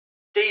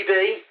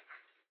BB,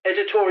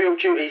 editorial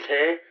duties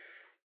here.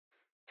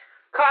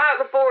 Cut out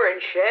the boring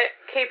shit,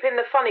 keep in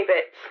the funny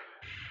bits.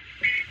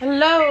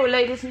 Hello,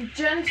 ladies and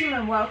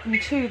gentlemen. Welcome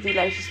to the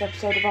latest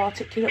episode of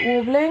Articulate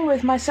Warbling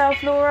with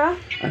myself, Laura.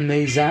 And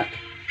me, Zach.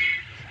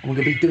 And we're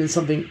going to be doing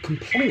something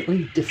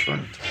completely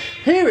different.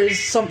 Here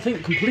is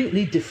something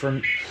completely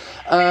different.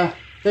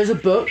 There's a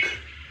book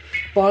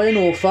by an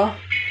author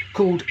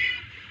called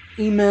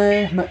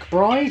Emma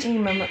McBride.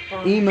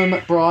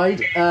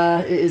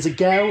 It is a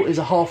girl, is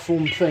a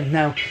half-formed thing.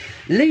 Now,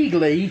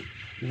 legally,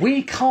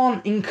 we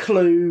can't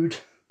include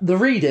the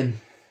reading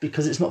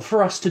because it's not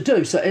for us to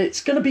do. So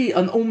it's going to be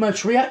an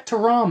almost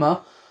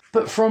reactorama,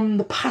 but from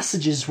the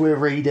passages we're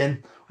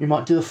reading. We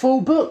might do the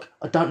full book.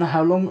 I don't know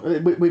how long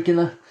we're going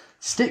to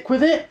stick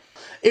with it.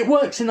 It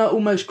works in an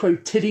almost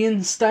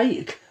quotidian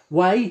state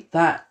way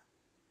that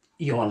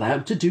you're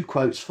allowed to do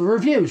quotes for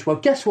reviews. Well,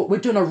 guess what? We're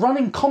doing a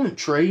running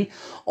commentary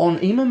on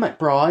Emma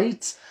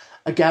McBride's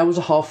A Gal Was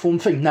a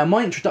Half-Formed Thing. Now,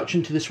 my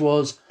introduction to this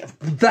was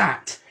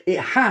that it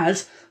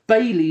has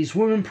Bailey's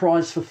Women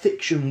Prize for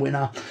Fiction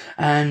winner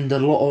and a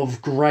lot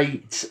of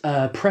great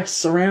press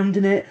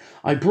surrounding it.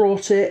 I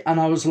brought it and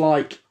I was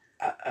like,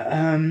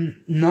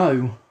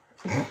 no.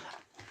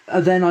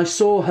 And then I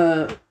saw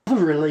her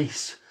other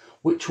release,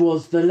 which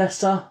was The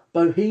Lesser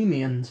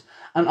Bohemians.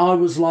 And I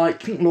was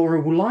like, I think Laura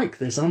will like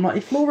this. And I'm like,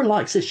 if Laura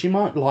likes this, she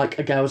might like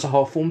A Gal Was a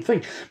Half-Formed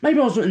Thing. Maybe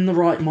I wasn't in the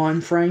right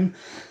mind frame.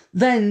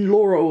 Then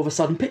Laura all of a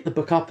sudden picked the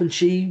book up and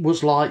she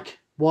was like,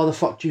 why the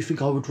fuck do you think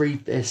I would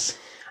read this?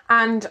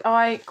 And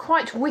I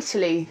quite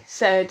wittily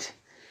said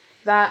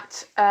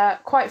that,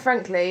 quite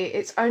frankly,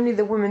 it's only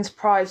the Women's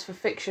Prize for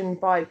Fiction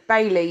by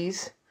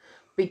Bailey's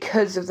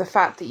because of the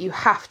fact that you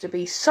have to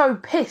be so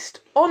pissed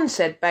on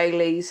said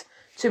Bailey's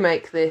to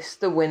make this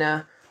the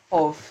winner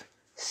of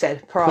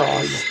said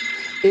prize.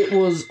 It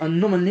was a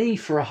nominee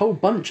for a whole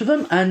bunch of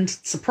them, and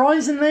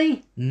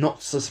surprisingly,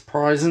 not so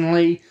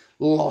surprisingly,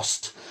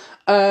 lost.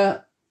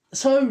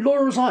 So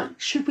Laura was like,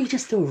 should we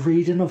just do a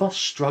reading of us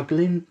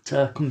struggling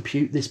to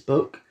compute this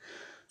book?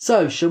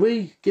 So, shall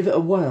we give it a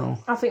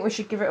whirl? I think we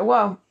should give it a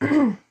whirl.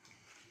 I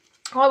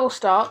will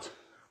start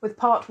with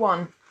part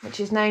 1,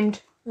 which is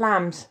named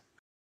Lambs.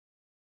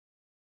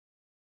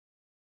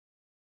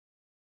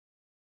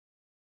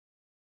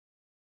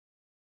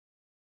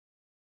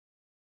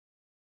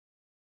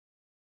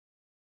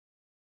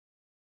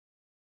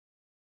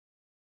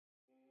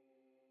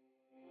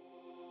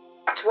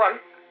 Act 1.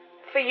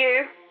 For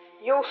you,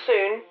 you'll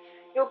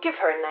give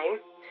her a name.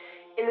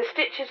 In the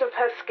stitches of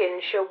her skin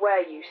she'll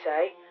wear you,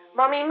 say.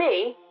 Mummy,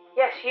 me?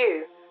 Yes,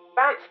 you.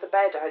 Bounce the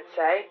bed, I'd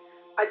say.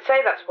 I'd say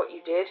that's what you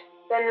did.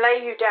 Then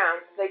lay you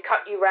down, they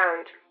cut you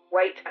round.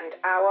 Wait and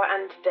hour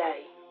and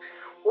day.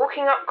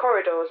 Walking up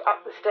corridors,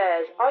 up the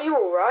stairs. Are you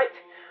all right?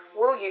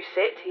 Will you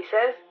sit, he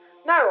says.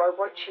 No, I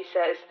want, she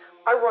says.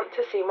 I want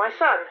to see my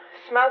son.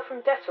 Smell from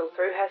Dettol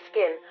through her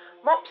skin.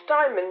 Mops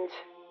diamonds.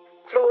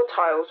 Floor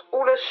tiles,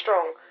 all as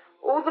strong.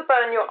 All the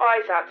burn your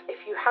eyes out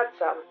if you had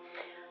some.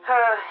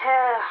 Her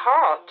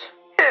heart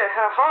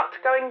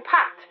going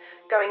pat.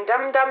 Going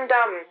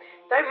dum-dum-dum.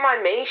 Don't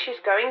mind me, she's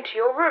going to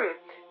your room.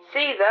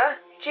 See the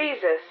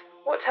Jesus.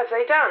 What have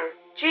they done?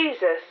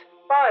 Jesus.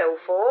 Bile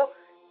for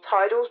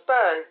tidals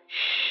burn.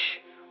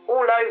 Shh.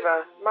 All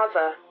over.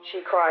 Mother,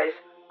 she cries.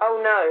 Oh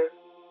no.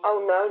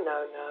 Oh no,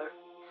 no, no.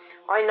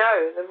 I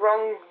know, the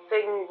wrong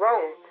thing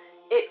wrong.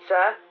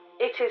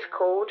 It is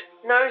called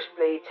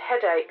nosebleeds,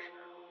 headaches.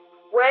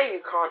 Where you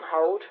can't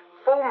hold.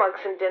 Full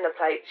mugs and dinner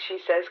plates, she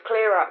says.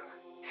 Clear up.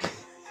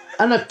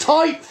 And a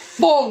tight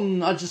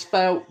thong, I just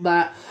felt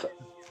that.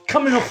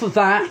 Coming off of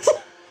that.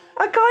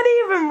 I can't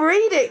even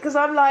read it because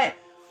I'm like,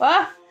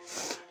 what?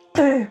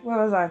 Where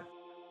was I?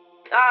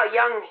 Ah,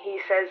 young, he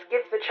says,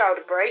 give the child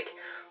a break.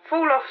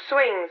 Fall off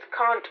swings,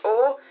 can't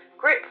or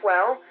grip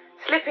well.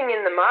 Slipping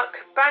in the muck,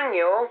 bang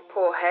your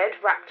poor head,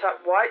 wrapped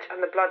up white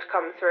and the blood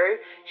come through.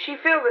 She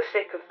feel the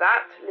sick of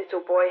that, little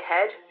boy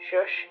head,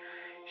 shush.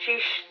 She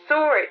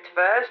saw it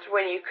first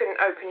when you couldn't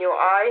open your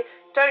eye.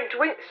 Don't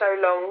wink so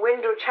long,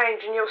 wind will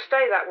change and you'll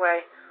stay that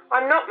way.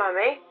 I'm not,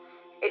 mummy.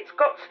 It's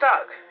got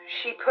stuck.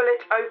 She pull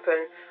it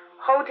open.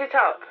 Hold it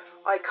up.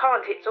 I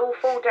can't, it's all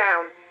fall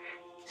down.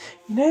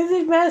 You know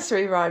the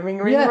nursery rhyming,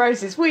 Ring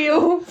Roses, we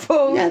all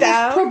fall down.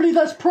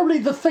 That's probably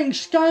the thing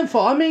she's going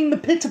for. I mean, the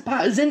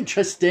pitter-patter's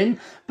interesting,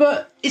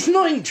 but it's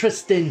not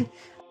interesting.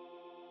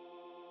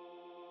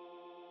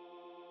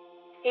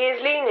 He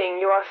is leaning,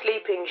 you are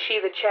sleeping, she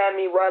the chair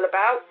me whirl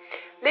about.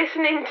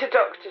 Listening to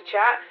doctor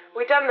chat,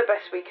 we done the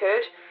best we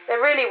could.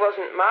 There really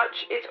wasn't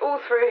much, it's all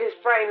through his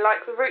brain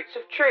like the roots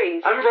of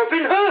trees. I'm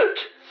Robin Hood!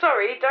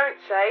 Sorry, don't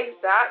say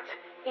that.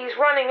 He's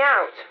running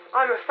out.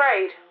 I'm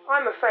afraid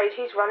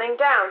he's running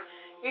down.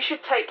 You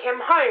should take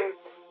him home.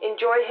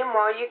 Enjoy him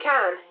while you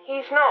can.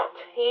 He's not,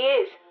 he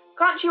is.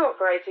 Can't you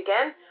operate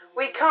again?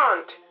 We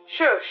can't.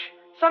 Shush.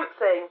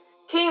 Something.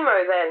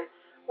 Chemo then.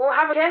 We'll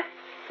have a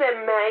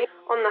Gethsemane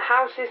on the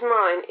house is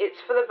mine. It's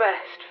for the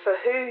best. For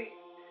who?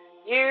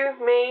 You,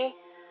 me.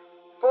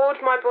 Board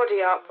my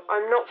body up.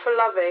 I'm not for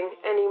loving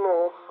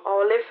anymore.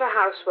 I'll live for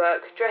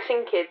housework,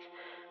 dressing kids.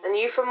 and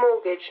you for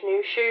mortgage,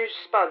 new shoes,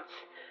 spuds.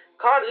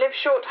 Can't live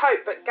short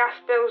hope, but gas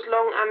bills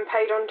long and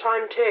paid on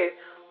time too.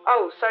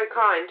 Oh, so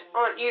kind.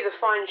 Aren't you the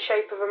fine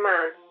shape of a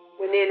man?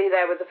 We're nearly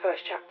there with the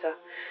first chapter.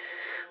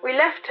 We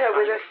left her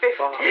with a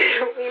 50.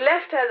 We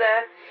left her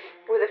there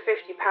with a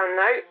 £50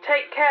 note.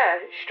 Take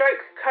care.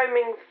 Stroke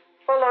combing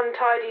full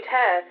untidied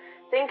hair.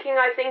 Thinking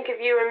I think of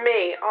you and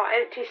me, our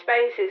empty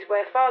spaces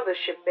where fathers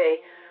should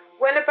be.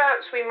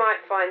 Whenabouts we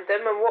might find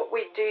them and what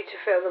we'd do to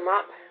fill them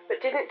up.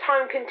 But didn't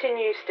time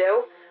continue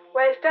still?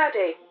 Where's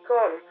Daddy?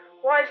 Gone.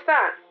 Why's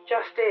that?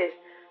 Just is.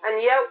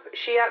 And yelp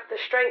she at the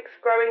strength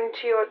growing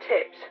to your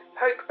tips.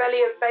 Poke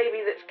belly of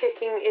baby that's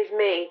kicking is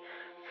me.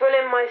 Full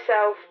in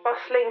myself,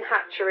 bustling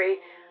hatchery,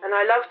 and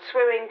I loved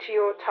swimming to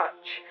your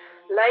touch.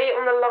 Lay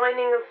on the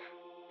lining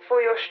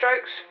for your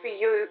strokes, for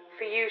you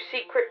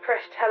secret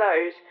pressed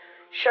hellos.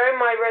 Show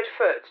my red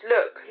foot.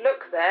 Look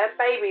there,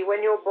 baby,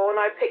 when you're born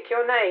I pick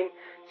your name.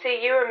 See,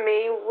 you and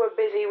me were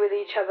busy with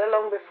each other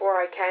long before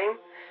I came.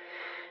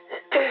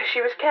 She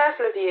was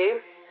careful of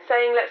you,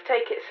 saying let's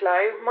take it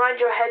slow, mind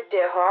your head,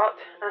 dear heart,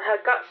 and her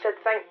gut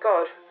said thank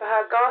God, for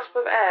her gasp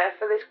of air,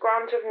 for this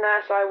grant of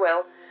nurse I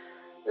will.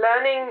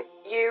 Learning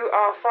you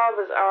our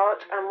father's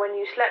art, and when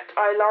you slept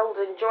I lulled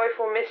in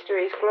joyful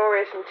mysteries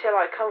glorious until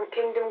I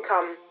kingdom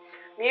come.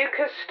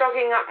 Mucus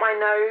stogging up my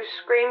nose,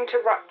 screamed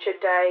to ruptured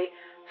day,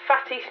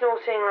 fatty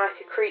snorting like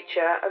a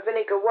creature, a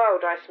vinegar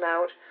world I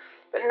smelled.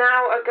 But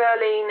now a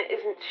girline,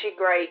 isn't she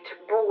great,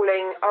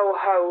 bawling, oh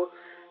ho,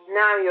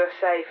 now you're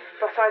safe.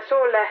 But I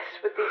saw less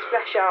with these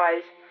flesh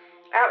eyes,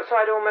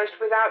 outside almost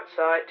without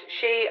sight,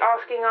 she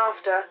asking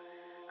after,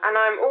 and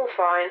I'm all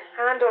fine,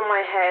 hand on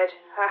my head,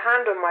 her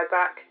hand on my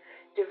back,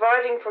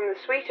 dividing from the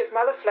sweet of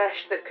mother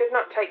flesh that could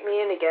not take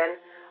me in again.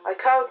 I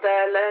curled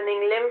there,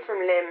 learning limb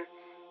from limb,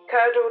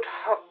 curdled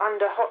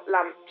under hot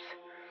lamps.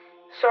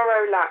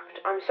 Sorrow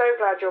lapped. I'm so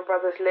glad your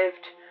brother's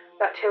lived,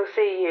 that he'll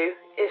see you,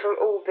 it'll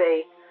all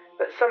be.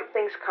 But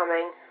something's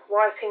coming,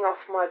 wiping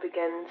off my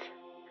begins,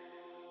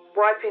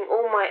 wiping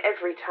all my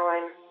every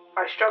time.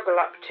 I struggle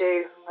up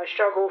to, I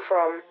struggle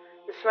from,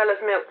 the smell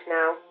of milk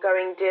now,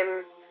 going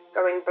dim,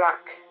 going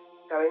black,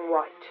 going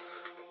white.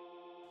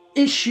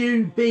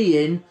 Issue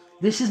being,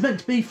 this is meant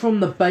to be from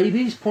the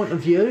baby's point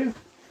of view.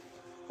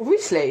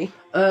 Obviously.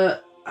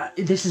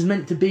 This is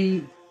meant to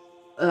be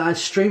a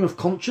stream of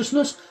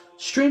consciousness.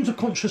 Streams of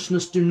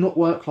consciousness do not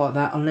work like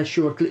that unless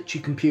you're a glitchy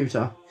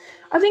computer.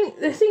 I think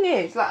the thing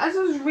is, like, as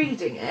I was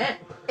reading it,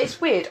 it's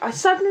weird. I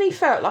suddenly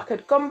felt like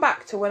I'd gone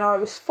back to when I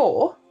was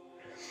 4,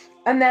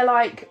 and they're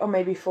like, or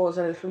maybe 4's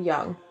a little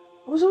young.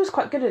 I was always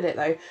quite good at it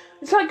though.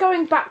 It's like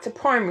going back to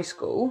primary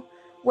school,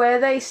 where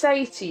they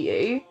say to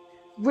you,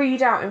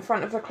 read out in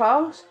front of the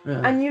class,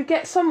 and you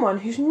get someone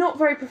who's not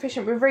very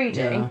proficient with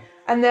reading,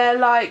 and they're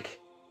like,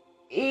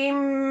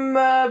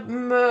 Emma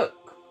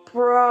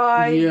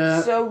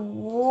McBride's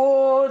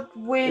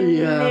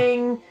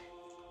award-winning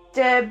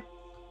debut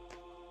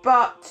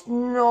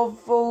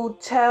novel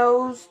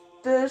tells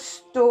the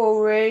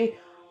story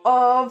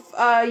of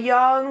a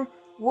young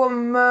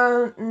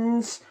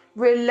woman's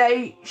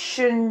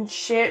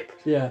relationship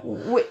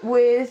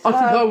with I think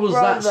her I was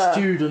brother. that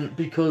student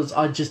because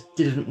I just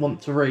didn't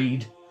want to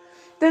read.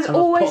 There's And I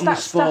was always put on that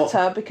the spot.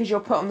 stutter because you're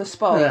put on the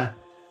spot. Yeah.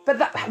 But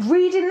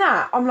reading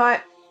that, I'm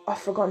like, I've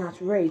forgotten how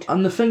to read.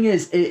 And the thing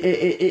is,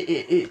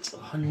 I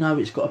know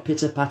it's got a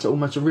pitter-patter,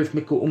 almost a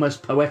rhythmical,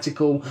 almost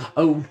poetical,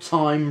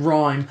 old-time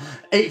rhyme.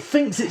 It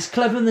thinks it's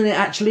cleverer than it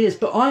actually is,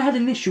 but I had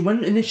an issue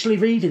when initially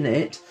reading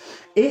it.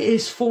 It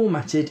is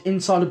formatted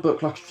inside a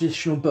book like a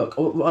traditional book.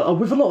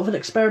 With a lot of an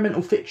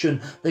experimental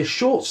fiction, there's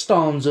short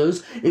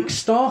stanzas, it's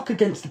stark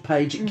against the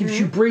page, it gives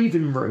you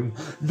breathing room.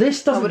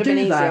 This doesn't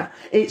do that.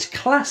 It's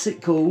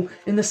classical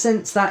in the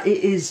sense that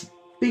it is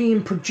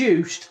being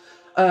produced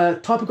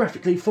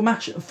typographically,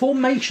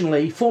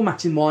 formationally,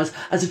 formatting-wise,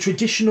 as a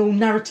traditional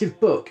narrative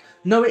book.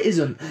 No, it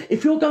isn't.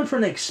 If you're going for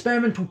an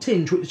experimental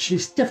tinge, which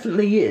this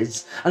definitely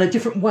is, and a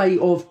different way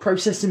of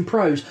processing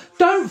prose,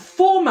 don't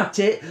format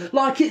it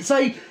like it's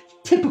a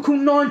typical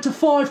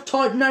 9-to-5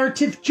 type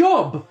narrative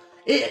job.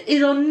 It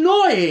is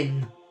annoying.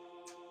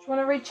 Do you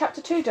want to read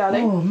chapter 2,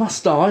 darling? Oh,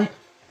 must I?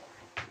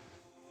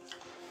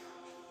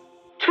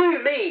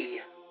 To me,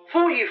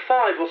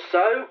 45 or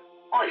so,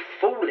 I've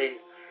fallen.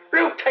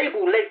 Real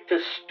table leg to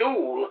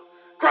stool.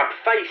 Grub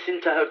face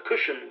into her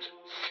cushions.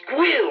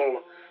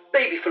 Squeal!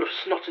 Baby full of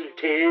snot and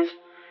tears.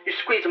 You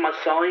squeeze on my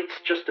sides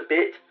just a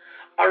bit.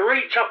 I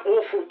reach up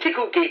awful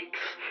tickle gigs.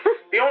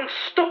 Beyond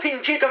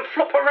stopping jig and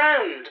flop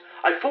around.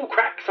 I full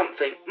crack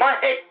something. My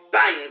head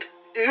banged.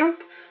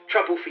 Oop!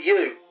 Trouble for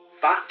you.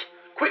 Fat.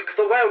 Quick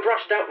the whale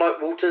rushed out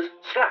like waters.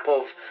 Slap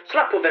of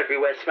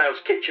everywhere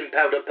smells kitchen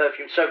powder,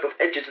 perfume, soap of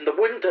hedges, and the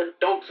winter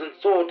dogs and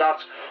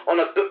sawdust on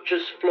a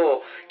butcher's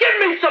floor. Give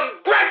me some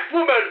breath,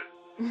 woman!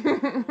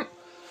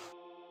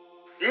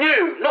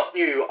 New, not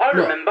new, I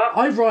remember. Look,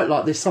 I write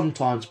like this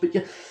sometimes, but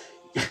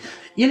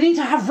You need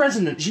to have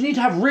resonance. You need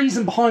to have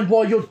reason behind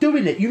why you're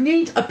doing it. You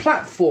need a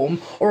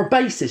platform or a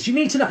basis. You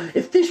need to know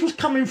if this was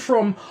coming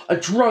from a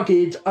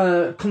drugged,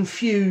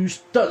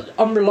 confused,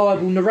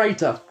 unreliable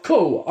narrator.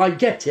 Cool, I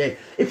get it.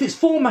 If it's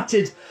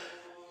formatted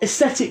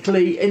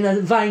aesthetically in a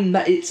vein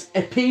that it's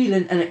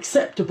appealing and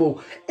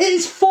acceptable, it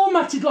is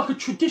formatted like a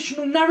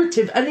traditional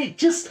narrative, and it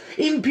just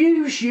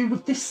imbues you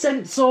with this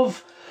sense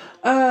of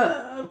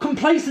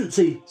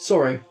complacency.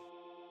 Sorry.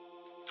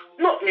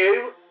 Not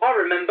new, I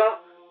remember.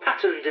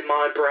 Patterned in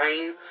my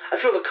brain. I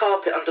feel the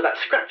carpet under that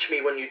scratch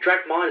me when you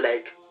drag my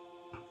leg.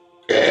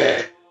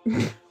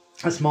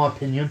 That's my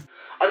opinion.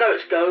 I know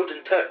it's gold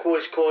and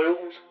turquoise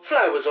coils,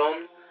 flowers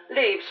on,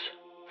 leaves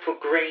for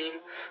green.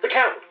 The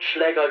couch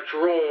leg I've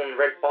drawn,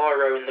 red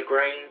biro in the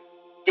grain.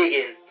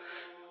 Digging.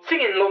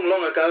 Singing long,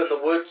 long ago in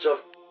the woods of...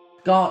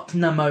 Gart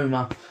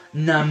Namona.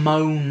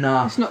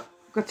 Namona. It's not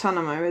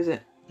Guantanamo, is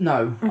it?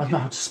 No, I know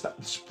how to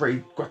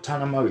spread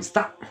Guantanamo. It's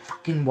that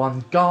fucking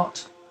one.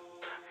 Gart.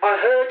 I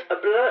heard a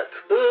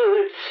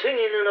blackbird singing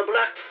in a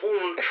black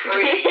thorn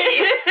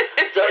tree.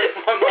 So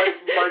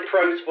my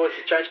prose voice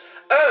has changed.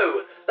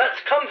 Oh, that's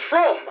come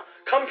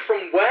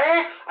from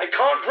where? I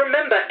can't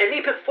remember any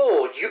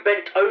before. You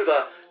bent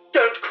over.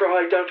 Don't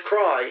cry, don't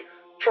cry.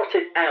 Trot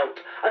it out.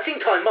 I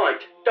think I might.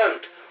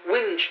 Don't.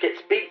 Whinge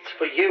gets beats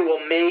for you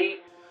or me.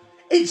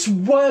 It's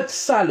word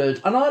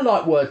salad, and I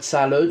like word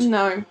salad.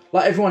 No.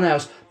 Like everyone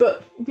else.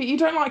 But you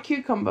don't like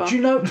cucumber. do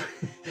you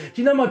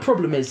know my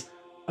problem is?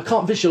 I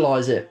can't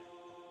visualise it.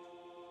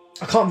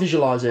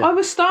 I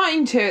was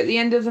starting to at the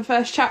end of the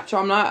first chapter.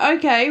 I'm like,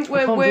 okay,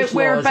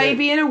 we're a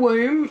baby in a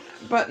womb,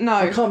 but no.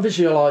 I can't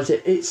visualise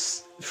it.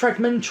 It's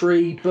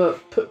fragmentary,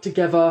 but put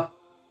together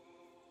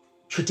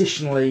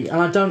traditionally,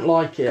 and I don't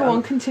like it. Go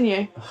on,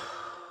 continue.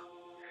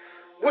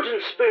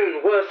 Wooden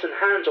spoon, worse than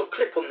hands or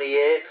clip on the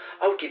ear.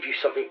 I'll give you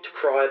something to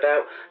cry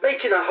about.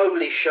 Making a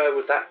holy show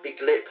with that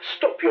big lip.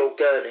 Stop your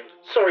gurning.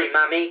 Sorry,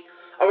 mammy.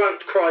 I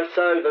won't cry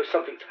so, though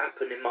something's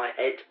happened in my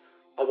head.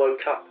 I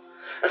woke up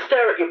and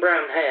stare at your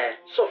brown hair,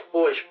 soft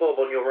boyish bob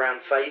on your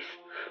round face.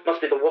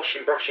 Must be the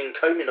washing, brushing,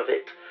 combing of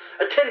it.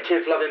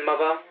 Attentive, loving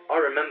mother, I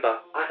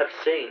remember, I have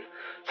seen.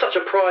 Such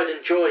a pride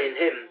and joy in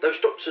him, those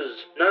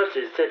doctors,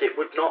 nurses said it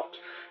would not.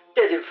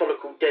 Dead in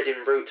follicle, dead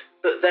in root,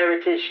 but there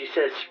it is, she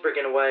says,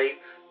 sprigging away.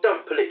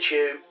 Don't pull it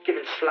you,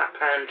 giving slap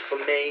hand for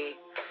me.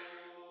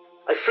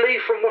 I flee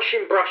from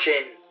washing,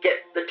 brushing,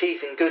 get the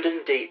teeth in good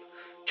and deep.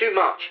 Too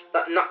much,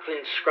 that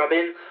knuckling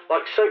scrubbing,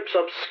 like soap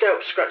subs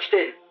scalp scratched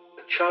in.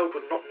 A child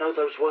would not know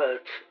those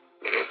words.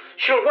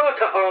 She'll work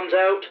her arms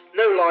out,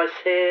 no lice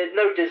here,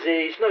 no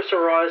disease, no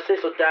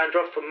psoriasis or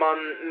dandruff for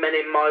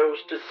many miles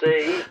to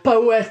see.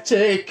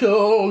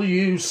 Poetical,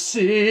 you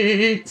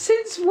see.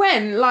 Since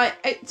when? Like,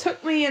 it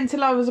took me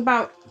until I was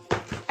about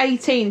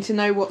 18 to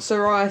know what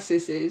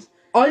psoriasis is.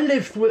 I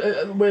lived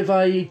with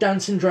a Down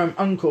syndrome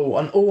uncle,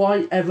 and all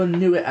I ever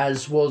knew it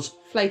as was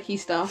flaky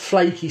stuff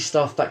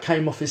that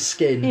came off his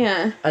skin.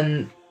 Yeah.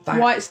 And that...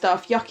 white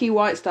stuff, yucky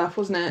white stuff,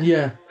 wasn't it?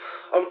 Yeah.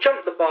 I'll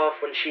jump the bath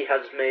when she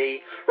has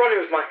me, running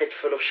with my head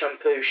full of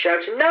shampoo,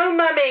 shouting, "No,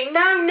 mummy,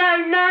 no, no,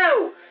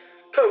 no!"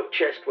 Cold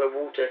chest where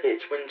water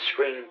hits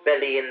windscreen,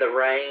 belly in the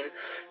rain.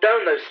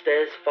 Down those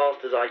stairs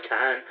fast as I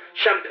can,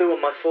 shampoo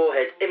on my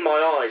forehead, in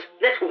my eyes,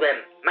 nettle them,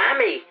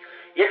 mammy!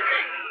 Yeah.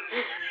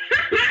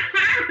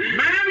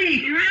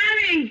 Mammy!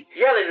 Mammy!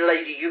 Yelling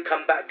lady, you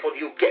come back or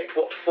you'll get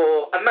what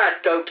for. A mad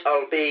goat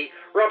I'll be,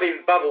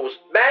 rubbing bubbles.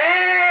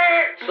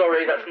 Bah!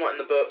 Sorry, that's not in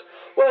the book.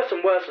 Worse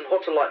and worse and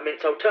hotter like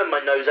mints I'll turn my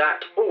nose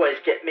at. Always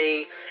get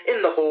me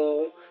in the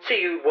hall.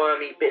 See you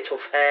wormy bit of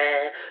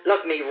hair.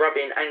 Lug me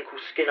rubbing ankle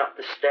skin up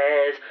the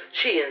stairs.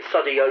 She in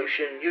Suddy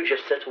Ocean, you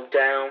just settle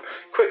down.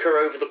 Quicker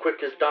over the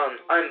quicker's done.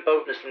 I'm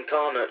boldness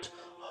incarnate.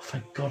 Oh,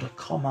 thank God, a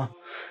comma.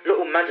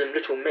 Little madam,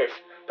 little miss.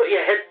 Put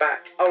your head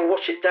back. I'll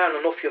wash it down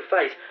and off your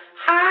face.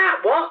 Ha!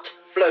 What?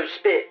 Blow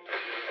spit.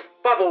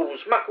 Bubbles.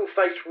 Muckle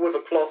face with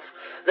a cloth.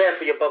 There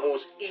for your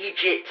bubbles.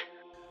 Egypt.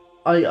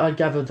 I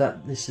gather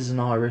that this is an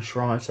Irish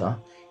writer.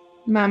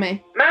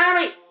 Mammy.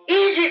 Mammy!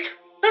 Egypt!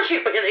 Don't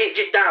you fucking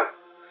Egypt now!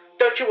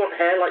 Don't you want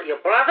hair like your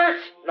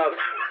brothers? No.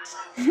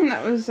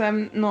 That was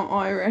not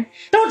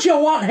Irish. Don't you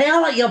want hair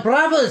like your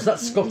brothers?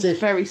 That's Scottish.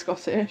 Very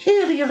Scottish.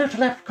 Here, you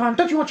little leprechaun.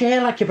 Don't you want your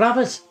hair like your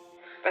brothers?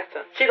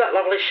 Better. See that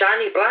lovely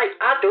shiny black?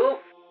 I do.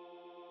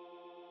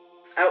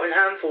 Out in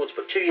handfuls,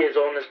 but 2 years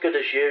on, as good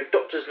as you.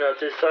 Doctors,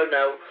 nurses, so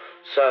no.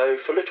 So,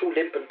 for little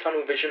limp and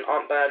tunnel vision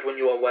aren't bad when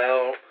you are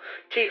well.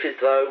 Teeth is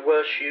though,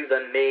 worse you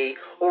than me.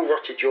 All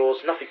rotted jaws,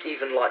 nothing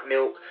even like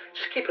milk.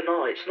 Just keep an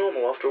eye, it's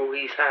normal after all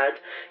he's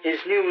had. His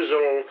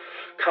news'll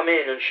come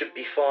in and should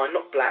be fine,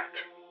 not black.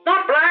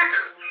 Not black,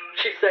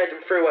 she said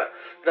and threw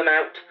them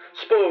out.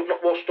 Spoiled,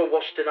 not washed or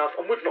washed enough,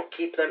 and would not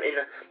keep them in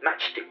a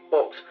matchstick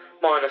box.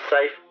 Mine are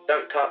safe,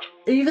 don't touch.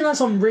 Even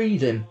as I'm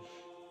reading,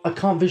 I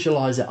can't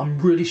visualise it. I'm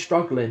really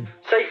struggling.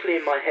 Safely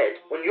in my head.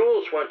 When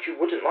yours weren't, you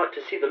wouldn't like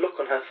to see the look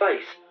on her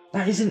face.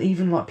 That isn't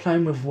even like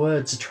playing with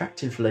words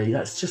attractively.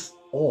 That's just,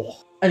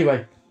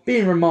 Anyway,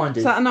 being reminded.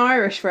 Is that an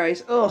Irish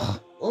phrase? Ugh.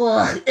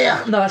 Ugh,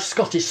 no, that's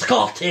Scottish.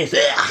 Scottish.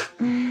 Ugh.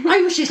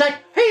 Irish is like,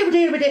 hey,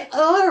 with it.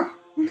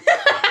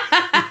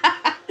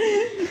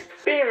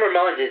 Being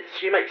reminded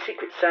she makes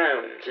secret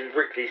sounds in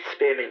Wrigley's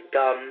spearmint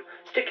gum,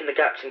 sticking the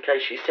gaps in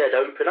case she said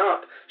open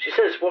up. She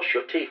says wash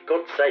your teeth,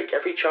 God's sake,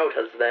 every child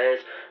has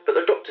theirs. But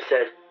the doctor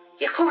said,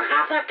 you could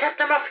have that kept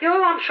them off you,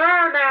 I'm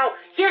sure now.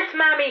 Yes,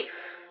 Mammy.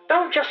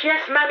 Don't just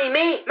yes, Mammy,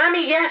 me.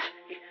 Mammy, yes.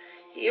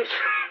 You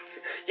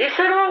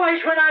said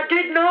always when I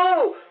did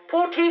know.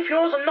 Poor teeth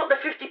yours and not the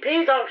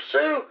 50p's I'll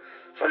sue.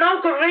 For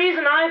no good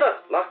reason either.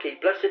 Lucky,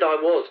 blessed I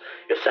was.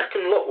 Your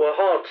second lot were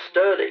hard,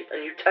 sturdy,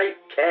 and you take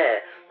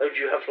care, though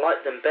you have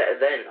liked them better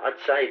then, I'd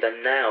say,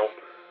 than now.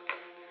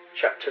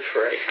 Chapter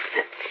 3.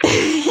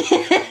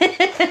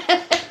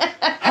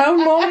 How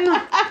long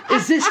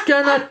is this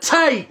gonna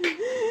take?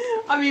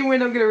 I mean, we're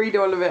not going to read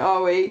all of it,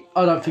 are we?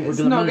 I don't think we're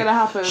going to. It's not going to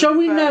happen. Shall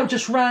we but now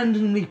just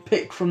randomly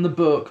pick from the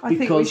book? I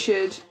think we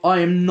should. I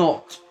am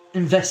not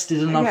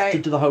invested enough to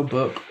do the whole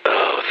book.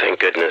 Oh, thank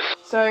goodness.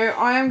 So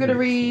I am going to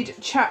read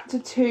chapter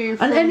 2.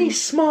 And any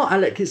smart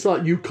Alec is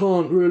like, you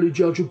can't really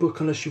judge a book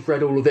unless you've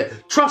read all of it.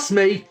 Trust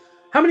me.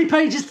 How many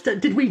pages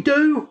did we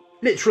do?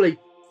 Literally.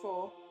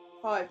 4,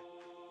 5.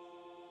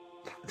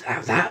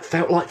 That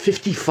felt like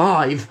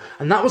 55,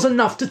 and that was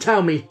enough to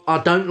tell me I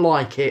don't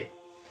like it.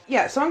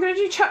 Yeah, so I'm going to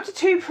do chapter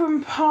 2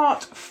 from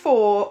part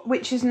 4,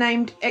 which is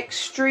named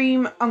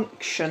Extreme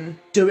Unction.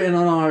 Do it in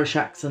an Irish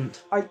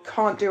accent. I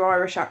can't do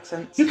Irish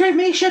accents. You gave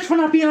me shit for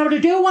not being able to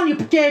do one, you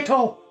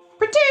potato!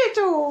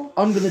 Potato!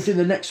 I'm going to do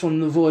the next one in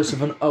the voice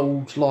of an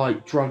old,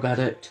 drug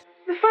addict.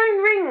 The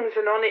phone rings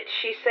and on it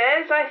she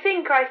says, I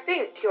think,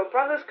 your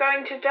brother's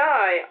going to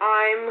die.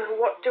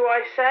 What do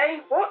I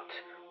say? What?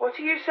 What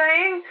are you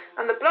saying?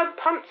 And the blood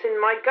pumps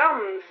in my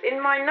gums, in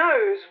my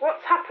nose.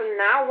 What's happened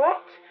now?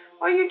 What?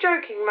 Are you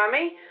joking,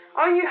 Mummy?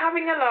 Are you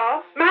having a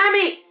laugh?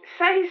 Mammy!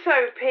 Say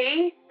so,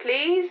 P.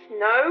 Please?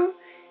 No?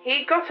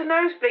 He got a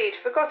nosebleed,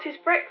 forgot his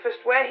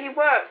breakfast where he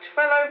worked,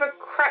 fell over,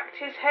 cracked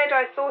his head,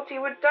 I thought he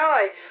would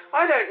die.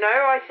 I don't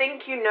know, I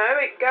think you know,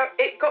 it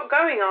got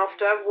going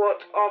after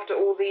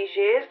all these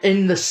years?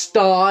 In the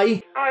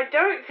sty. I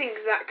don't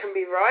think that can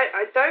be right.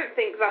 I don't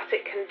think that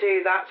it can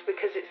do that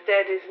because it's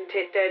dead, isn't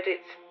it? Dead,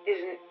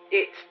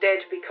 it's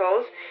dead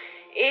because...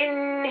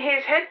 In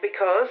his head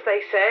because,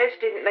 they said,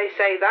 didn't they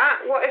say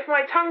that? What if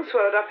my tongue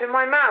swelled up in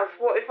my mouth?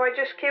 What if I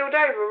just keeled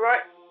over right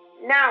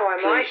now I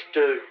might? Please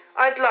do.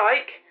 I'd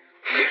like.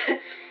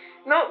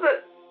 Not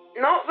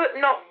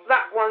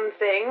that one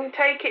thing.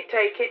 Take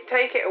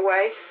it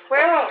away.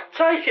 Where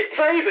take it,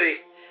 baby.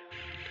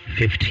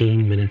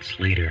 15 minutes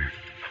later.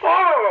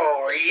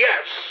 Oh,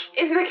 yes.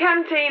 In the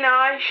canteen,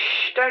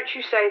 Shh, don't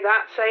you say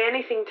that. Say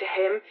anything to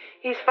him.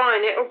 He's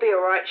fine, it'll be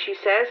all right, she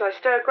says. I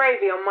stir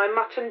gravy on my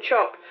mutton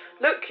chop.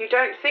 Look, you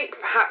don't think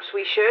perhaps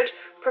we should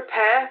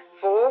prepare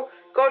for...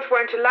 God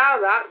won't allow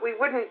that. We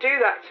wouldn't do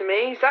that to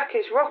me. Zack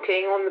is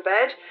rocking on the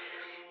bed.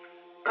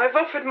 I've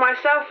offered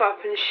myself up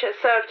and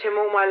served him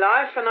all my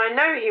life, and I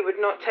know he would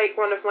not take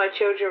one of my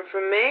children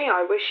from me.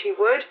 I wish he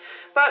would.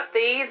 But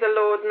the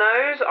Lord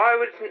knows, I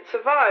wouldn't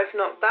survive,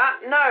 not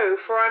that. No,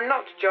 for I'm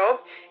not Job.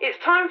 It's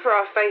time for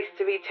our faith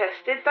to be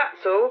tested,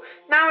 that's all.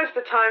 Now is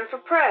the time for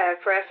prayer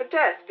for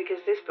death,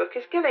 because this book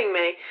is killing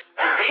me.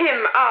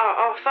 Him,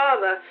 our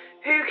Father,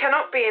 who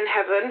cannot be in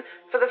heaven,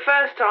 for the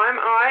first time,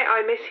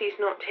 I miss he's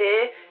not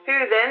here.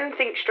 Who then,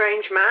 think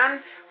strange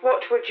man,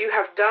 what would you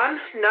have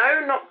done?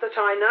 No, not that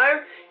I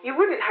know. You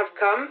wouldn't have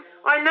come.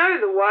 I know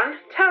the one.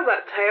 Tell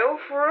that tale,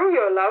 for all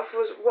your love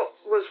what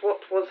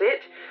was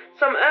it?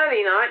 Some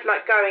early night,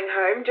 like going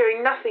home,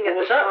 doing nothing at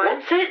the time.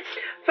 What's it?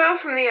 Fell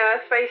from the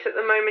earth face at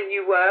the moment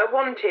you were,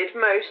 wanted,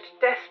 most,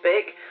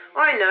 despic.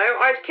 I know,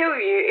 I'd kill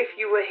you if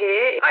you were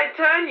here. I'd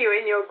turn you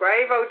in your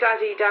grave, oh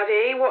daddy,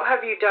 daddy, what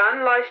have you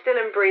done? Lie still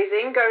and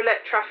breathing, go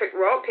let traffic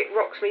rock, it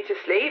rocks me to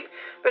sleep.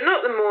 But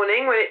not the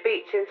morning when it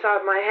beats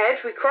inside my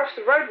head. We cross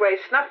the roadway,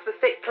 snuff the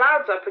thick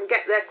clouds up and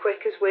get there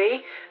quick as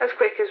we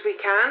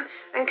can,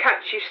 and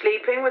catch you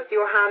sleeping with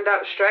your hand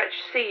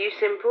outstretched, see you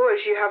simple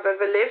as you have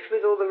ever lived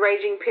with all the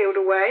raging peeled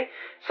away.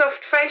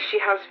 Soft face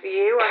she has for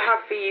you, I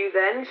have for you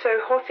then,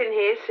 so hot in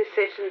here, so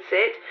sit and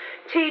sit.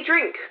 Tea,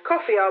 drink,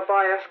 coffee, I'll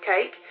buy us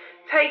cake.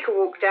 Take a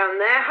walk down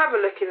there, have a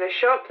look in the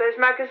shop, there's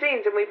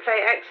magazines and we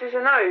play X's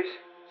and O's.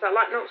 Is that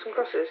like noughts and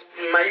crosses?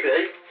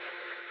 Maybe.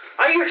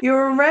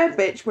 You're a rare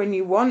bitch when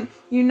you want,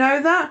 you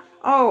know that?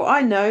 Oh,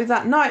 I know,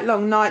 that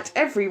night-long night,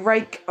 every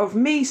rake of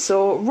me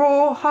saw,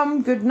 roar,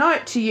 hum, good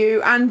night to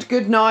you, and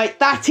good night,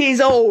 that is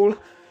all.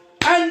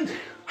 And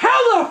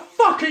how the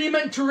fuck are you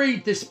meant to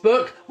read this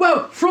book?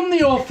 Well, from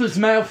the author's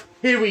mouth,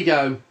 here we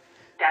go.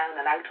 Down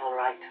and out all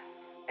right.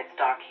 It's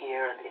dark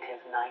here and it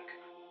is night.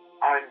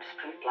 Orange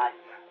street lights.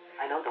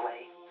 I know the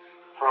way.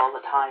 For all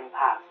the time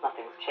past,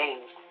 nothing's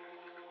changed.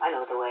 I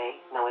know the way,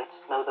 know it,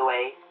 know the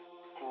way.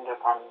 Tinder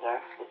ponder,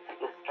 it's a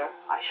blister,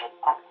 I shall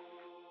pop.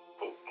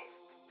 Think.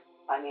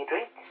 Buy me a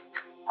drink.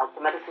 Help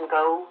the medicine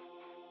go.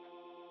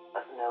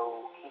 But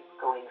no, keep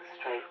going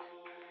straight.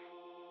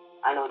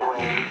 I know the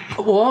way.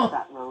 What?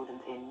 That road and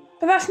in.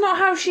 But that's not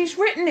how she's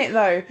written it,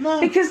 though. No.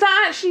 Because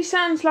that actually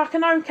sounds like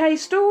an okay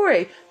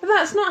story. But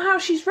that's not how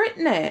she's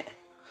written it.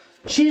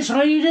 She's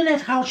reading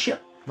it how she...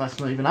 That's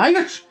not even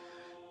Irish.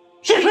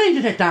 She's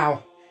reading it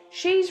now.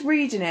 She's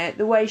reading it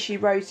the way she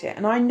wrote it,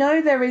 and I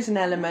know there is an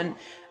element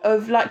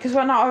of like, because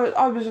when I was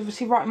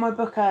obviously writing my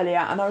book earlier,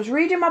 and I was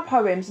reading my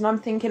poems, and I'm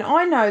thinking,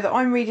 I know that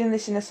I'm reading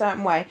this in a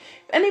certain way.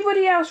 If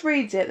anybody else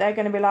reads it, they're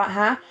going to be like,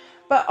 huh?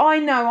 But I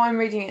know I'm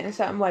reading it in a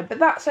certain way, but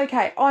that's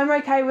okay. I'm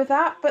okay with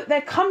that. But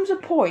there comes a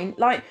point,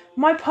 like,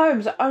 my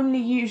poems are only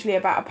usually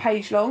about a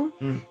page long.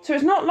 So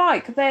it's not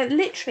like they're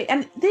literally,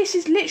 and this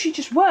is literally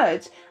just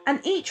words,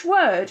 and each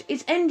word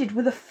is ended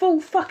with a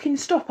full fucking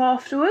stop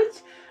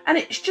afterwards, and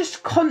it's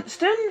just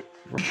constant.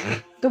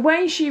 The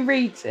way she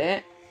reads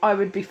it, I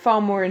would be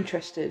far more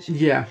interested.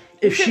 Yeah.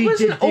 If it she was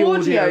did an the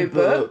audio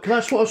book,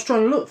 that's what I was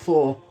trying to look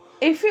for.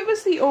 If it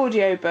was the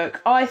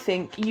audiobook, I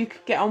think you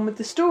could get on with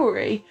the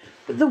story.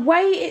 But the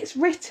way it's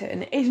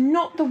written is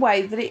not the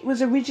way that it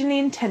was originally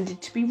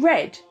intended to be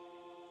read.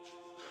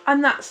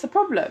 And that's the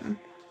problem.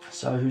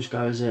 So whose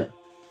go is it?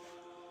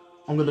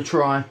 I'm going to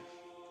try.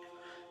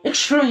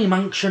 Extreme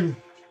Unction.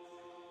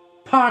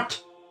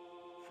 Part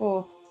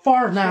 4.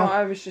 4 now. Well,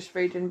 I was just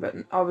reading, but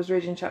I was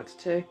reading chapter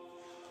 2.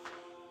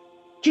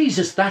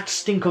 Jesus, that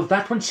stink of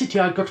that. When City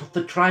I got off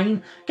the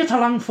train. Get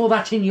along for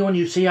that in you and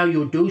you see how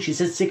you do. She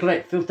says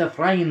cigarette filter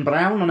frying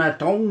brown on her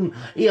tongue.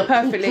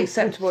 Perfectly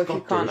acceptable if you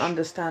can't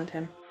understand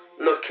him.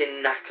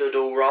 Looking knackered,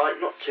 alright,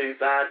 not too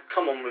bad.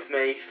 Come on with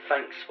me,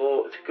 thanks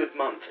for. It's a good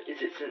month.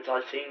 Is it since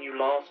I seen you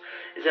last?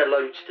 Is there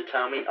loads to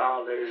tell me?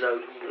 Ah, there is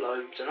only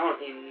loads, and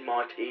aren't you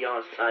mighty,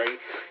 I say.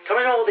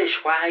 Coming all this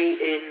way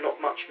in, not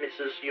much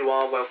missus you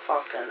are, well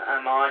fucking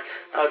am I.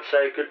 I'd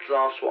say a good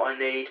glass what I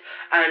need,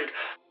 and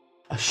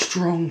a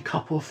strong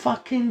cup of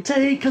fucking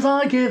tea, 'cause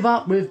I give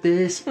up with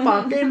this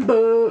fucking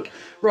book.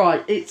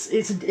 Right,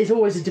 it's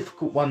always a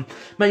difficult one.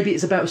 Maybe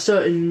it's about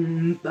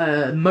certain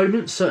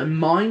moments, certain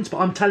minds, but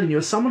I'm telling you,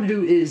 as someone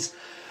who is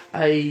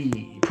a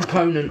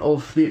proponent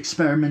of the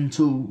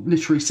experimental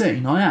literary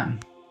scene, I am.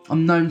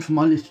 I'm known for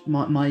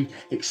my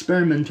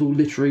experimental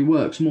literary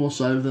works more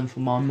so than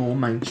for my more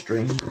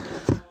mainstream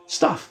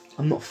stuff.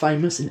 I'm not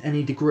famous in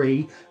any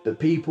degree, but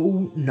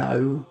people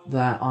know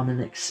that I'm an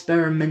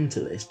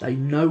experimentalist. They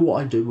know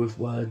what I do with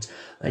words.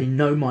 They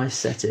know my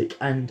aesthetic,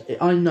 and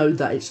I know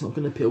that it's not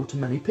going to appeal to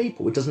many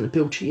people. It doesn't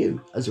appeal to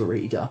you as a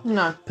reader,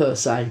 No. per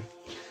se.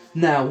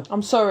 Now,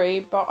 I'm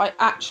sorry, but I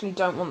actually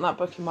don't want that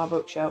book in my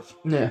bookshelf.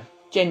 yeah,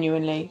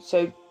 Genuinely.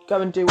 So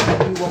go and do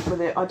whatever you want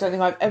with it. I don't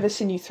think I've ever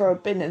seen you throw a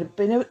bin in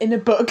a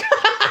book.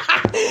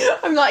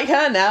 I'm like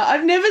her now.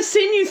 I've never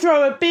seen you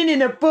throw a bin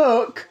in a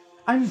book.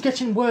 I'm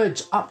getting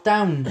words up,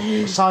 down,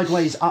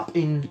 sideways, up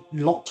in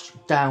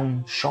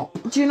lockdown shop.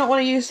 Do you not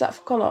want to use that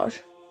for collage?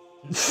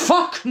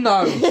 Fuck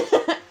no!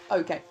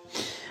 Okay.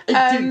 It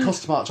didn't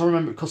cost much. I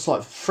remember it cost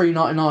like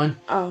 $3.99.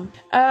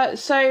 Oh.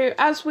 So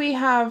as we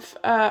have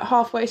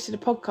half wasted a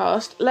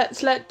podcast,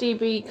 let's let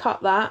DB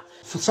cut that.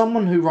 For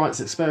someone who writes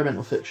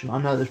experimental fiction,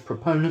 I know there's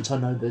proponents, I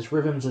know there's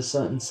rhythms, there's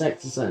certain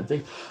sects, certain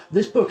things.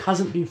 This book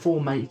hasn't been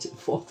formatted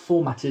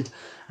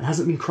and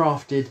hasn't been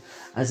crafted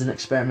as an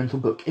experimental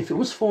book. If it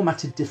was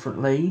formatted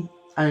differently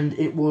and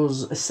it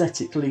was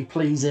aesthetically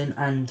pleasing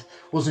and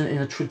wasn't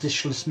in a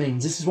traditionalist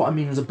means, this is what I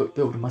mean as a book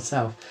builder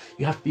myself.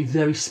 You have to be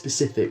very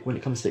specific when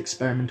it comes to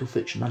experimental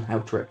fiction and how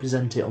to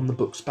represent it on the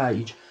book's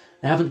page.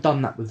 They haven't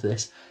done that with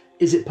this.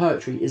 Is it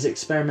poetry? Is it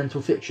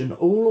experimental fiction?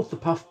 All of the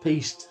puff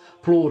pieces,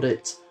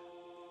 plaudits,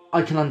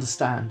 I can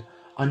understand.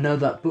 I know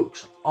that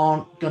books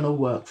aren't going to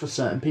work for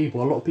certain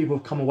people. A lot of people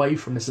have come away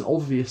from this, and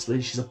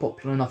obviously she's a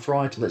popular enough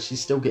writer that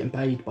she's still getting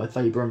paid by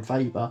Faber and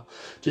Faber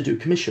to do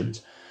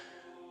commissions.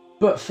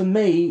 But for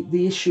me,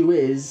 the issue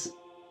is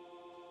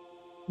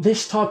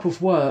this type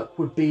of work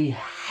would be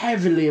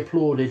heavily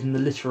applauded in the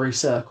literary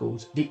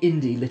circles, the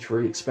indie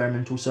literary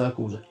experimental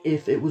circles,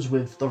 if it was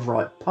with the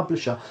right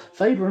publisher.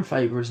 Faber and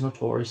Faber is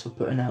notorious for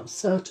putting out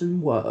certain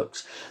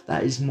works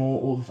that is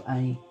more of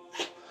a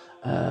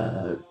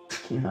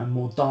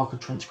more darker,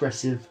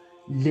 transgressive,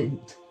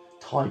 lint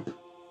type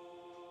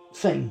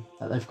thing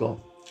that they've got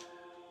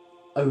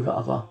over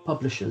other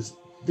publishers.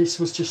 This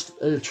was just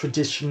a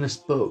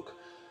traditionalist book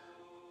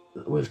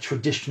with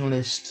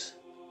traditionalist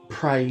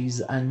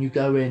praise, and you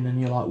go in and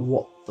you're like,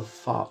 what the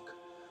fuck?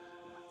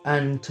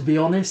 And to be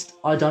honest,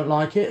 I don't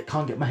like it. I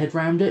can't get my head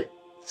around it.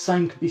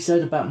 Same could be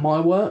said about my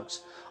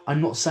works.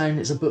 I'm not saying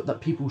it's a book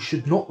that people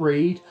should not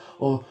read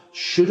or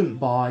shouldn't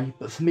buy,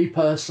 but for me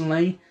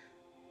personally,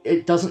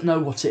 it doesn't know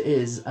what it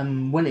is,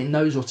 and when it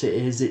knows what it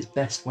is, it's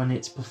best when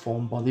it's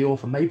performed by the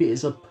author. Maybe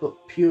it's a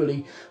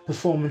purely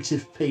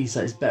performative piece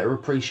that is better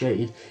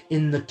appreciated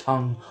in the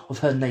tongue of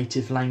her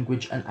native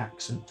language and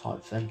accent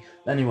type thing.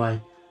 But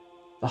anyway,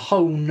 the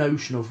whole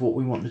notion of what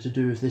we wanted to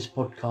do with this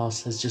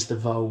podcast has just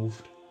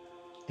evolved.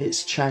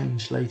 It's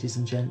changed, ladies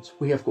and gents.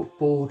 We have got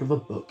bored of a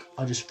book.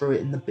 I just threw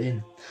it in the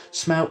bin.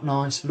 Smelt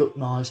nice, looked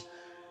nice.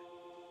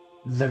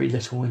 Very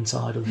little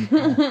inside of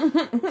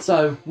it.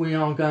 So we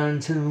are going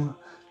to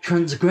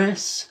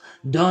transgress,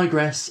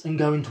 digress, and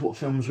go into what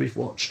films we've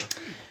watched.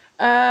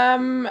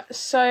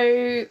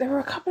 So there were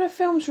a couple of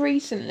films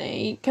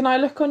recently. Can I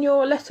look on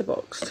your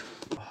Letterboxd?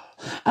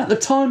 At the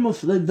time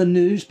of the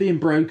news being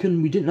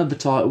broken, we didn't know the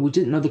title, we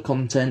didn't know the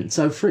content,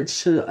 so for it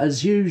to,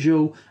 as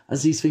usual,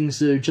 as these things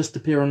do, just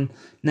appear on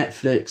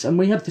Netflix, and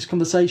we had this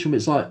conversation,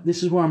 it's like,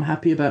 this is why I'm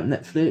happy about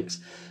Netflix,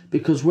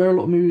 because where a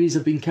lot of movies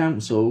have been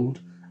cancelled,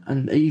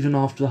 and even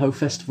after the whole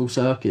festival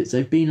circuits,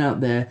 they've been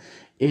out there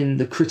in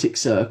the critic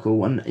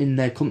circle and in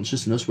their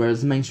consciousness,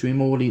 whereas the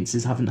mainstream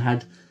audiences haven't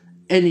had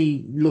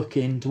any look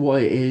into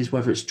what it is,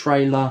 whether it's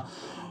trailer,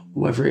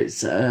 whether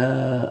it's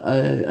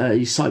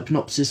a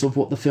synopsis of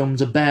what the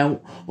film's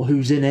about or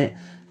who's in it.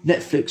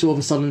 Netflix all of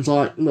a sudden's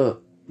like,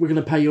 look, we're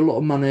going to pay you a lot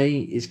of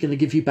money, it's going to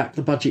give you back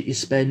the budget you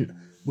spent,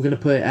 we're going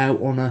to put it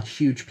out on a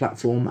huge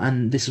platform,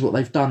 and this is what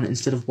they've done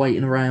instead of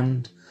waiting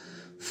around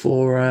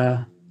for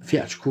a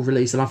theatrical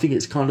release. And I think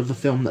it's kind of a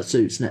film that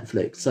suits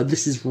Netflix. So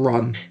this is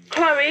Run.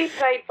 Chloe,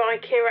 played by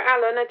Kira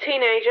Allen, a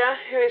teenager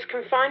who is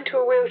confined to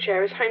a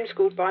wheelchair, is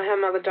homeschooled by her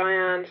mother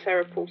Diane,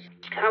 Sarah Paulson.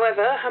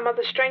 However, her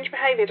mother's strange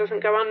behaviour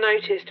doesn't go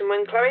unnoticed, and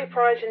when Chloe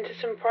pries into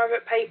some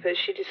private papers,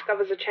 she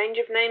discovers a change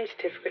of name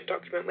certificate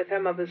document with her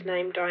mother's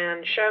name,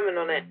 Diane Sherman,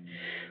 on it.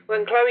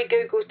 When Chloe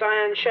Googles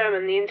Diane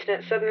Sherman, the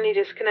internet suddenly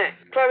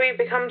disconnects. Chloe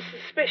becomes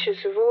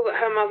suspicious of all that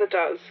her mother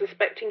does,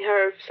 suspecting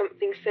her of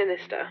something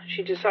sinister.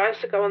 She decides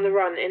to go on the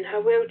run in her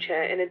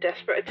wheelchair in a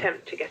desperate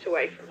attempt to get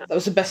away from her. That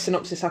was the best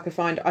synopsis I could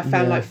find. I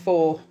found like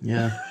 4.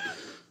 Yeah.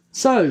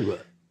 So,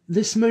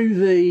 this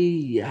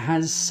movie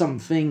has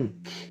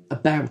something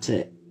about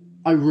it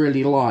I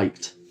really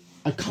liked.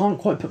 I can't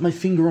quite put my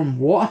finger on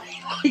what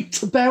I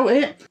liked about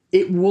it.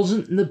 It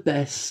wasn't the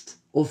best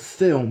of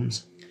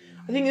films.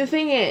 I think the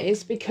thing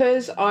is,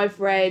 because I've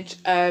read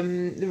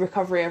The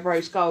Recovery of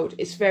Rose Gold,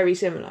 it's very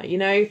similar, you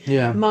know?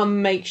 Yeah.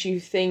 Mum makes you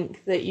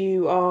think that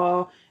you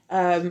are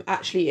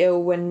actually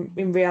ill when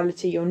in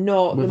reality you're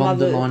not. With the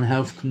mother, underlying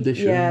health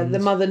conditions. Yeah, the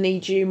mother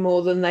needs you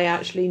more than they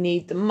actually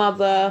need the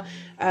mother.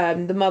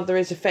 The mother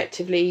is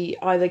effectively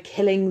either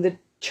killing the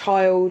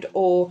child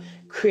or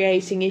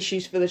creating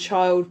issues for the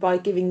child by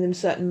giving them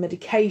certain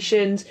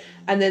medications,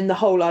 and then the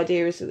whole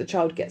idea is that the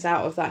child gets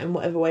out of that in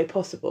whatever way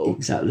possible.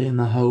 Exactly, and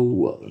the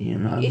whole, you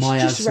know, It's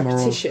just miasma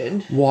repetition.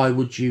 of why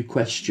would you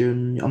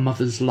question a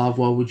mother's love?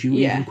 Why would you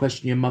even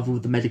question your mother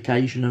with the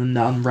medication and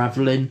the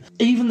unravelling?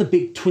 Even the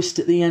big twist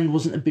at the end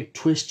wasn't a big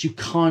twist. You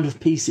kind of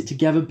piece it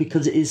together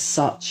because it is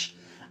such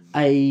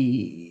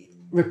a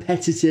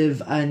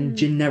repetitive and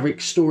generic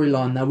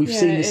storyline. Now, we've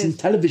seen this in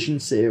television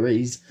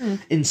series,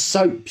 in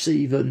soaps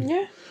even.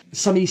 Yeah.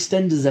 Some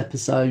EastEnders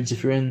episodes,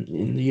 if you're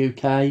in the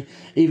UK,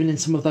 even in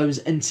some of those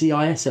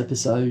NCIS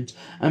episodes,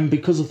 and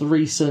because of the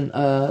recent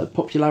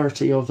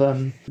popularity of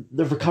The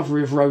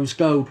Recovery of Rose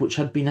Gold, which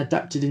had been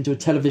adapted into a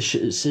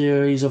television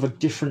series of a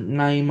different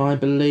name, I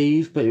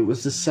believe, but it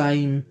was the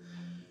same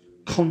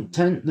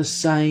content, it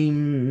was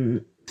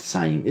the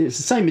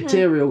same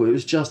material, it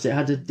was just it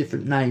had a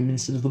different name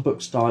instead of the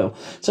book style.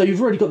 So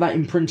you've already got that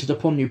imprinted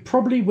upon you.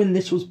 Probably when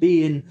this was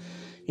being,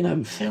 you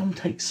know, film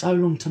takes so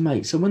long to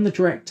make. So when the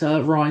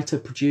director, writer,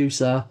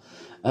 producer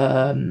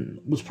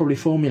was probably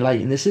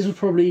formulating this was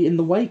probably in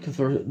the wake of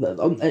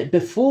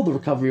before The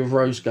Recovery of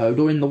Rose Gold,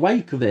 or in the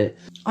wake of it.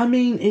 I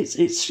mean,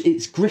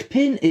 it's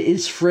gripping, it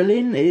is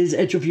thrilling, it is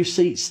edge of your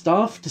seat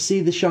stuff. To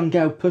see this young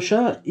girl push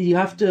her, you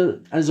have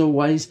to, as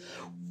always,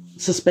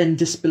 suspend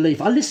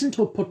disbelief. I listened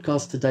to a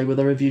podcast today where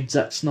they reviewed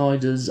Zack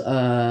Snyder's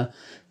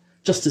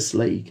Justice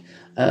League,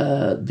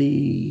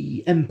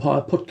 the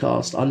Empire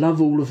podcast. I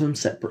love all of them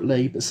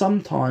separately, but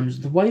sometimes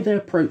the way they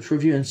approach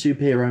reviewing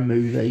superhero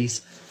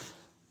movies,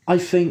 I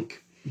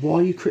think, why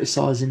are you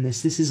criticising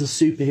this? This is a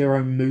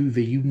superhero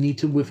movie. You need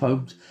to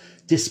withhold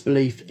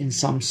disbelief in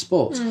some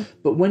spots.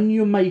 But when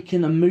you're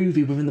making a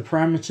movie within the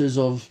parameters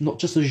of not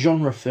just a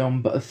genre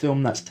film, but a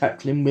film that's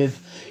tackling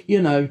with,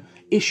 you know,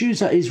 issues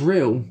that is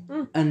real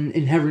and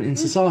inherent in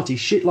society,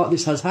 shit like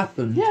this has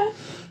happened. Yeah.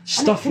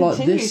 Stuff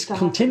like this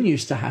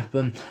continues to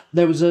happen.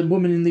 There was a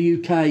woman in the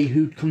UK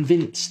who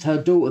convinced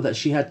her daughter that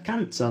she had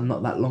cancer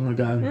not that long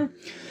ago.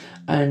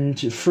 And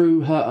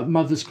through her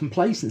mother's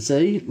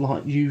complacency,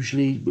 like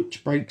usually,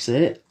 which breaks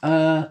it,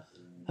 her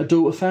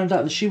daughter found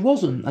out that she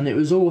wasn't. And it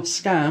was all a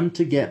scam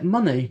to get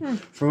money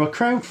from a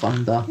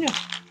crowdfunder. Yeah.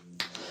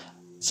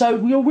 So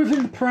we are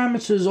within the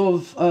parameters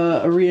of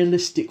a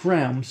realistic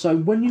realm. So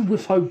when you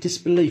withhold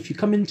disbelief, you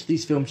come into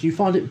these films, you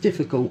find it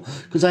difficult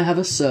because they have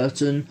a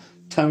certain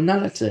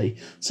tonality.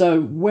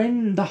 So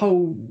when the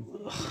whole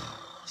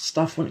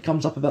stuff, when it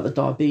comes up about the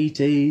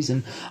diabetes,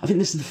 and I think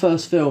this is the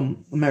first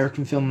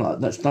American film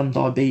that's done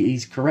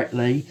diabetes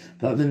correctly,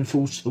 but then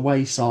falls to the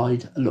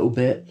wayside a little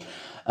bit.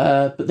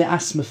 But the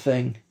asthma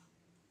thing,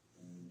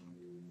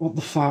 what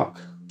the fuck?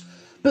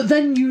 But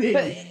then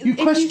you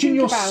question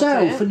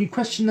yourself and you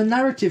question the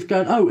narrative,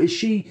 going, is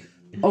she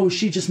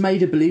just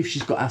made her believe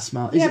she's got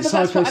asthma? Is it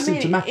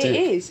psychosymptomatic? It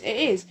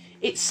is.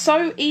 It's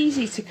so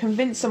easy to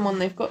convince someone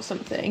they've got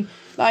something.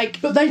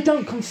 But they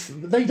don't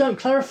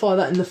clarify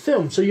that in the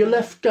film, so you're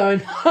left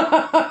going,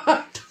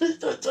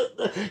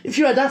 if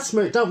you had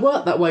asthma, it don't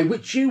work that way,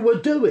 which you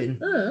were doing.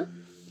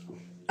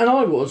 And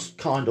I was,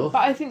 kind of.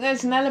 But I think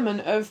there's an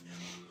element of,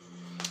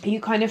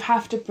 you kind of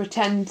have to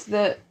pretend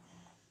that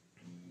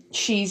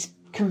she's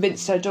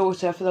convinced her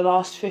daughter for the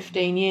last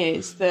 15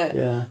 years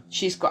that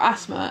she's got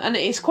asthma. And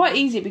it's quite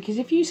easy, because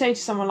if you say to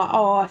someone like,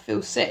 oh, I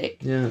feel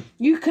sick,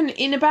 you can,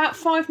 in about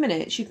 5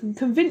 minutes, you can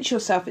convince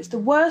yourself it's the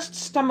worst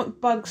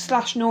stomach bug /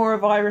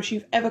 norovirus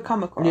you've ever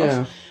come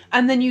across.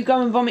 And then you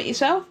go and vomit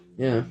yourself.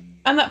 And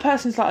that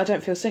person's like, I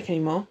don't feel sick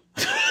anymore.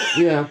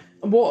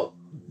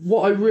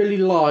 What I really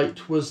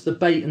liked was the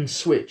bait and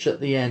switch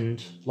at the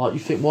end. Like, you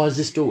think, why is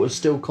this daughter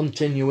still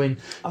continuing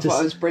I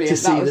thought it was brilliant.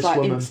 to see that was this like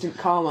woman? instant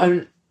karma.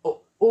 And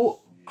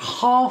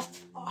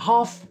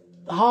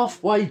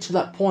halfway to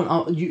that point,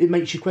 it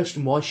makes you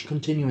question, why is she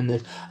continuing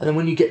this? And then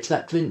when you get to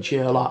that clinch,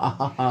 you're like,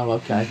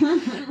 okay.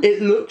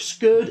 It looks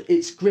good,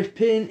 it's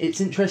gripping, it's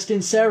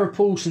interesting. Sarah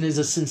Paulson is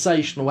a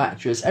sensational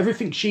actress.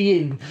 Everything she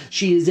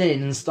is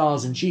in and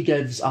stars in, she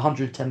gives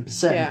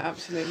 110%. Yeah,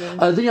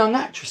 absolutely. The young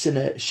actress in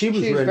it, she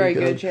was really very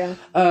good. yeah.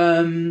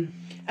 And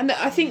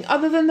I think,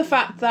 other than the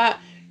fact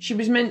that she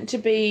was meant to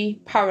be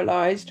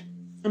paralysed,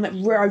 and that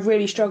I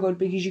really struggled,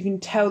 because you can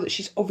tell that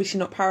she's obviously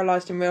not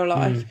paralysed in real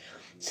life.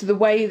 So the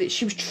way that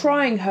she was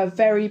trying her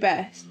very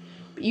best,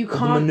 but you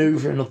can't... The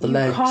manoeuvring of the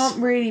legs. You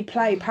can't really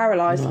play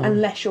paralysed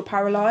unless you're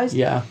paralysed.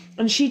 Yeah.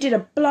 And she did a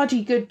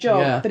bloody good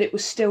job, but it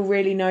was still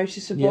really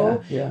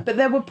noticeable. Yeah. But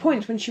there were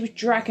points when she was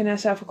dragging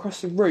herself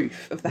across the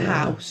roof of the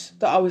house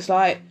that I was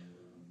like,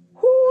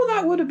 whoo,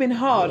 that would have been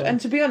hard. And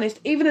to be honest,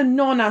 even a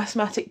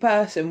non-asthmatic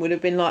person would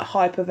have been like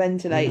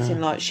hyperventilating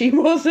like she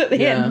was at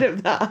the end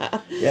of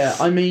that. Yeah,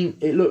 I mean,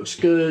 it looks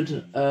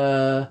good.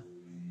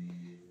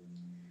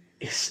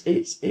 If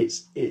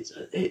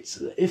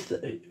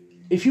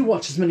you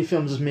watch as many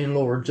films as me and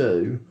Laura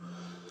do,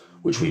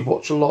 which we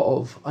watch a lot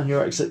of, and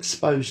you're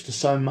exposed to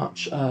so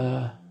much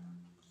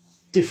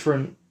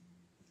different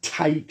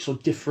takes or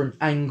different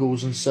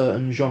angles on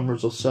certain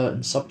genres or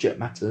certain subject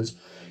matters,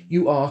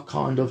 you are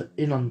kind of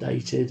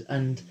inundated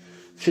and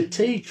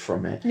fatigued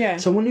from it. Yeah.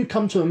 So when you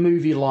come to a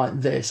movie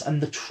like this, and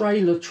the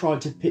trailer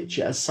tried to pitch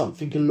it as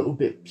something a little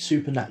bit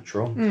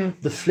supernatural,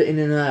 the flitting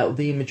in and out of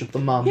the image of the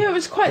mum. Yeah, it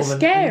was quite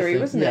scary,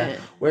 wasn't it?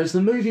 Whereas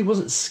the movie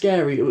wasn't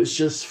scary, it was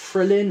just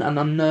thrilling and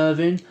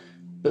unnerving,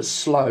 but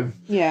slow.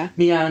 Yeah.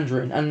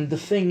 Meandering. And the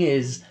thing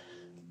is,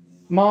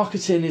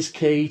 marketing is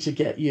key to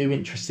get you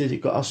interested.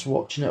 It got us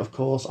watching it, of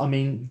course. I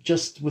mean,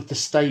 just with the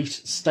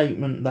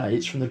statement that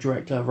it's from the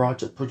director,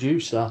 writer,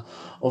 producer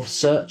of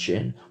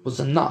Searching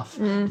was enough.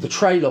 The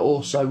trailer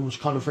also was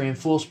kind of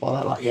reinforced by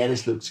that, like, yeah,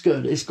 this looks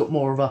good. It's got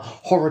more of a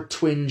horror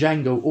twinge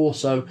angle.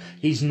 Also,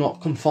 he's not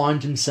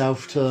confined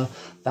himself to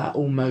that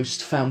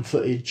almost found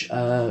footage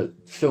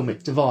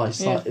filmic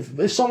device. Like,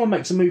 if someone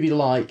makes a movie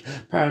like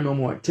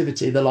Paranormal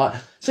Activity, they're like,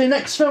 so your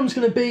next film's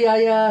going to be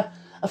a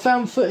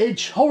found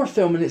footage horror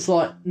film, and it's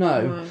like,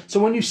 no. Right. So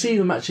when you see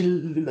them actually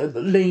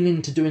lean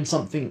into doing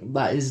something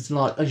that is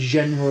like a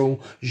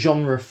general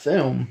genre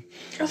film.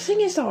 The thing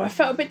is, though, I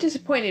felt a bit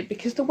disappointed,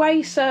 because the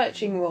way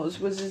Searching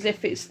was as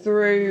if it's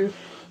through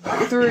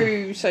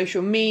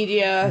social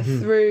media,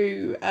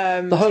 through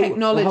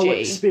technology. The whole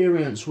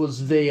experience was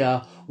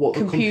via what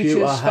the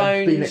computer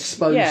had been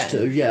exposed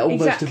to. Yeah, all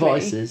those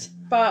devices.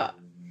 And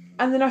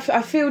then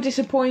I feel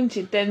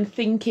disappointed then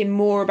thinking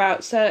more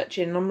about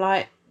Searching, and I'm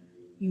like,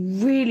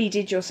 you really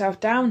did yourself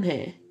down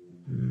here.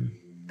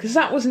 Because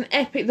that was an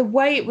epic... The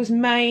way it was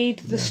made,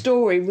 the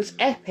story was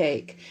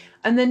epic.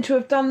 And then to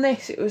have done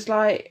this, it was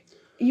like,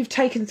 you've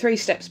taken 3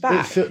 steps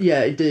back.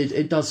 It did.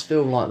 It does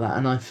feel like that.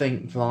 And I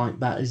think like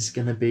that is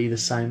going to be the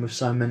same with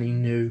so many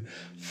new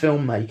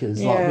filmmakers.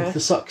 Yeah. Like with the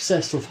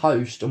success of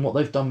Host and what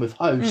they've done with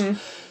Host,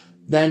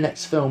 their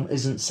next film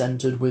isn't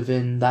centred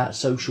within that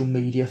social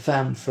media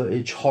found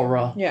footage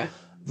horror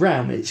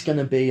realm. It's going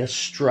to be a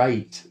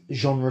straight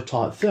genre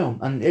type film,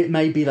 and it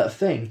may be that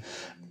thing.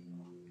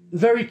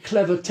 Very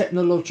clever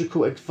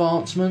technological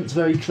advancements,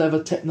 very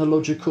clever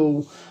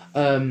technological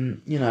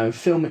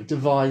filmic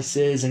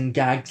devices and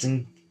gags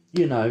and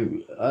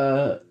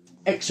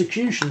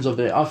executions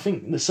of it. I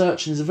think The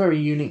Searching is a very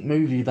unique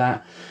movie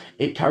that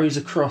it carries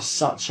across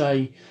such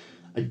a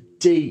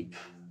deep,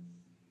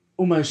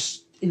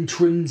 almost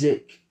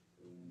intrinsic,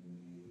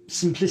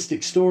 simplistic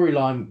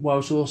storyline,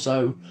 whilst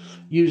also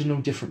using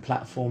all different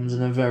platforms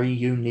in a very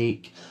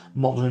unique,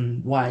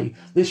 modern way.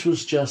 This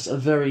was just a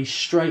very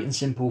straight and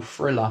simple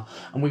thriller,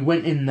 and we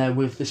went in there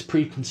with this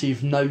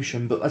preconceived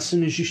notion, but as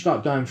soon as you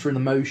start going through the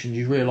motions,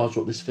 you realise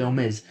what this film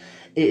is.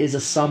 It is a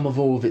sum of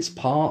all of its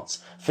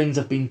parts. Things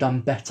have been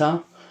done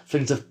better.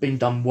 Things have been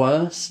done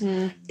worse.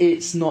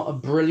 It's not a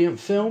brilliant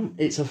film.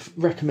 It's a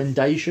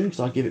recommendation,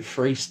 because I give it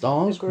 3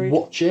 stars. Agreed.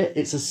 Watch it.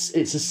 It's a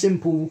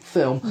simple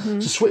film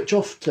to switch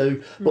off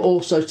to, but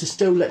also to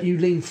still let you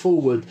lean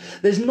forward.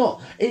 It's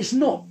not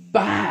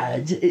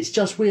bad. It's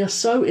just we are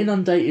so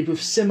inundated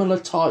with similar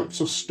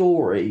types of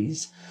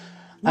stories.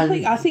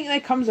 I think there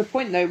comes a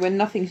point, though, when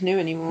nothing's new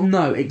anymore.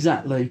 No,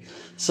 exactly.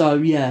 So,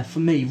 yeah, for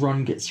me,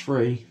 Run gets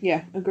 3.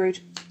 Yeah, agreed.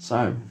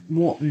 So,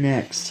 what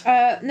next?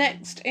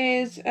 Next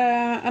is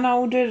an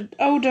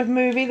older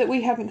movie that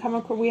we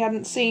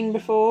hadn't seen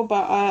before,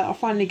 but I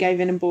finally gave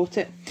in and bought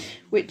it,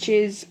 which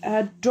is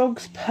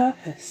Dog's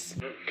Purpose.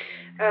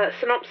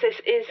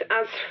 Synopsis is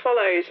as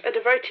follows. A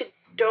devoted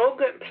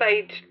Dog,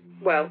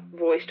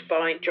 voiced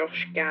by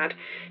Josh Gad,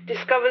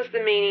 discovers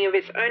the meaning of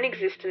its own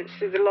existence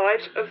through the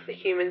lives of the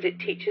humans it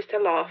teaches to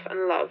laugh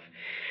and love.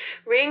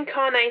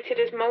 Reincarnated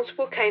as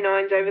multiple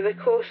canines over the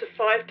course of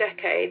 5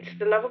 decades,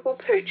 the lovable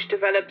pooch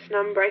develops an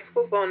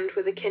unbreakable bond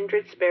with a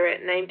kindred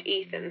spirit named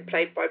Ethan,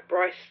 played by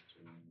Bryce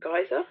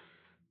Geyser?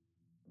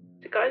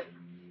 Is it Geyser?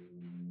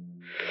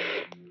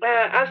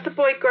 As the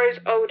boy grows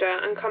older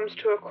and comes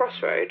to a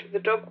crossroad, the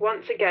dog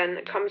once again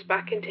comes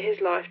back into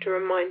his life to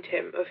remind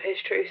him of his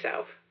true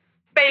self.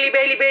 Bailey,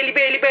 Bailey, Bailey,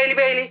 Bailey, Bailey,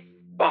 Bailey.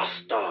 Boss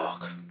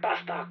dog.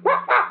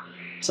 Wah, wah.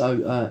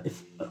 So,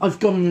 if I've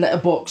gone on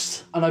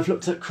Letterboxd and I've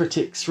looked at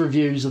critics'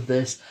 reviews of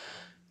this,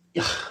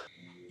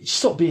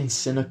 stop being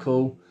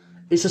cynical.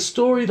 It's a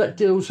story that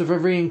deals with a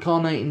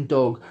reincarnating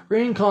dog.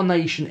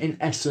 Reincarnation, in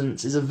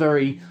essence, is a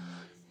very,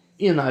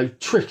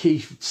 tricky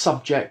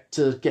subject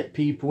to get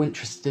people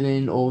interested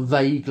in or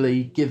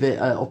vaguely give it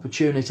an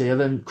opportunity.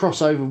 And then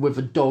cross over with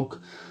a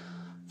dog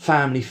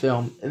family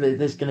film.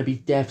 There's going to be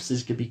deaths,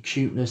 there's going to be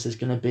cuteness,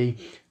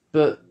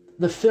 but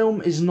the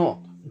film is not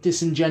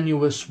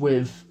disingenuous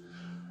with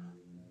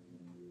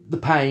the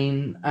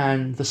pain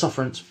and the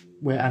sufferance.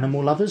 We're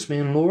animal lovers, me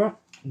and Laura.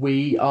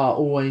 We are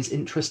always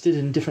interested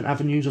in different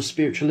avenues of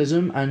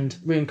spiritualism, and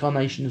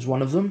reincarnation is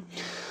one of them.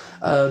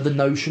 The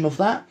notion of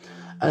that,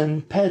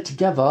 and paired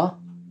together,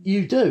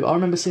 you do. I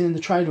remember seeing the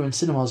trailer in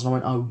cinemas and I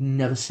went, I would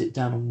never sit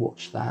down and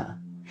watch that.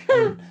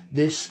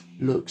 This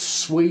looks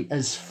sweet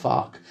as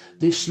fuck.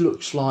 This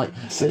looks like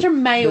such a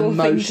male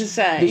thing to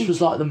say. This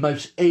was like the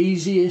most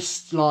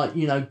easiest,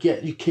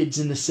 get your kids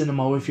in the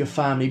cinema with your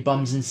family,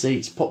 bums in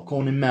seats,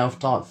 popcorn in mouth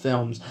type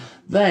films.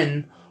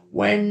 Then,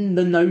 when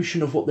the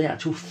notion of what the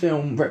actual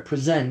film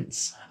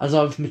represents, as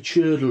I've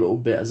matured a little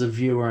bit as a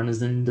viewer and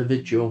as an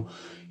individual,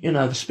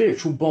 the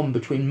spiritual bond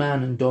between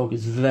man and dog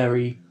is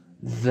very,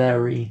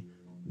 very,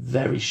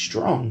 very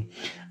strong.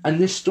 And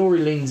this story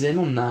leans in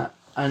on that.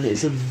 And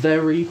it's a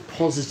very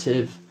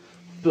positive,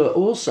 but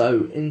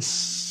also in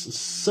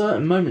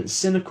certain moments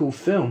cynical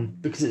film,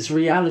 because it's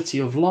reality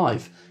of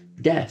life,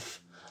 death,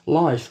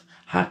 life,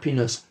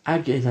 happiness,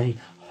 agony,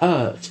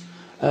 hurt,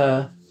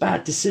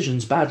 bad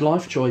decisions, bad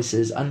life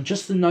choices, and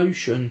just the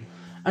notion,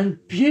 and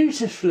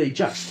beautifully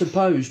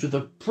juxtaposed with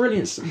a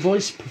brilliant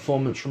voice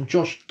performance from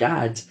Josh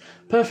Gad,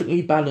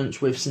 perfectly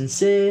balanced with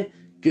sincere,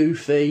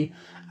 goofy,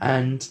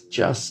 and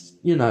just,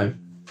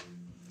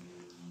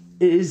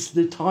 it is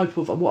the type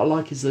of, what I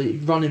like is the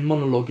running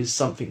monologue is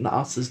something that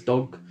us as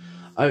dog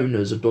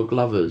owners or dog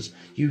lovers,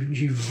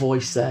 you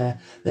voice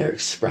their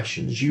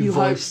expressions, you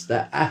voice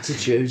their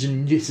attitudes,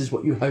 and this is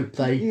what you hope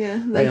they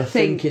are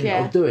thinking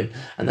of doing.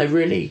 And they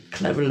really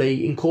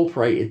cleverly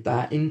incorporated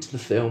that into the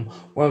film,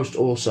 whilst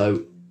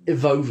also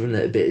evolving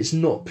it a bit. It's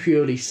not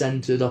purely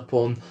centred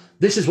upon,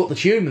 this is what the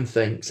human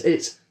thinks.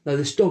 No,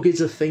 this dog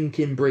is a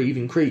thinking,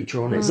 breathing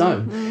creature on its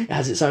own. It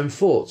has its own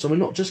thoughts. So we're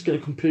not just going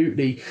to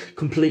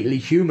completely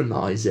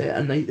humanise it.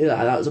 And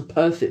that was a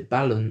perfect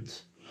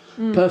balance.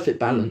 Perfect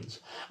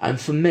balance.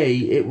 And for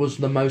me, it was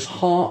the most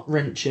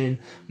heart-wrenching,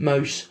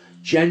 most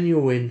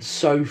genuine,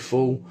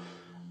 soulful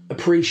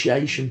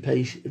appreciation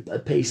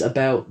piece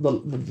about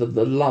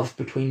the love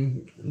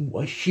between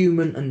a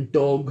human and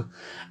dog,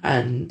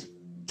 and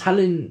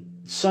telling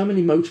so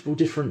many multiple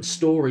different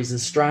stories and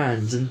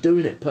strands and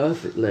doing it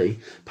perfectly,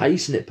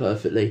 pacing it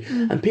perfectly.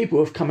 And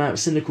people have come out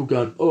cynical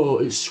going, oh,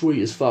 it's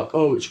sweet as fuck,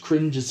 oh, it's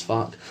cringe as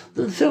fuck.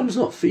 The film's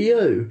not for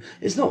you.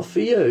 It's not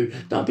for you.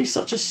 Don't be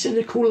such a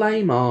cynical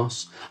lame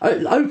ass.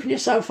 Open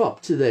yourself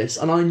up to this,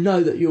 and I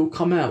know that you'll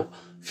come out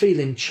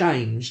feeling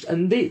changed.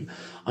 And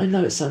I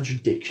know it sounds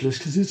ridiculous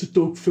because it's a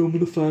dog film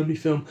and a family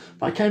film,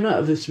 but I came out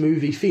of this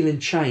movie feeling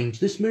changed.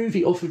 This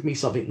movie offered me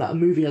something that a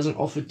movie hasn't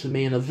offered to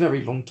me in a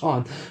very long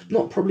time.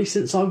 Not probably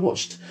since I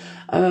watched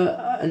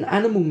an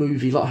animal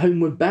movie like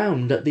Homeward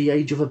Bound at the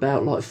age of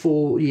about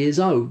 4 years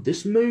old.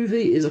 This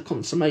movie is a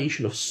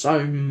consummation of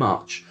so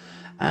much,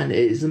 and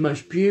it is the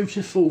most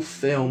beautiful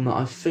film that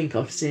I think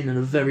I've seen in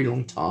a very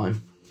long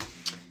time.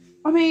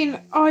 I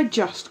mean, I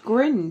just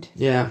grinned.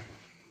 Yeah.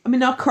 I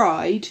mean, I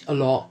cried. A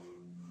lot.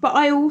 But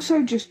I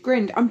also just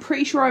grinned. I'm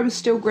pretty sure I was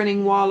still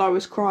grinning while I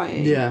was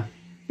crying. Yeah.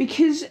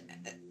 Because,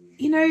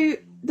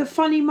 the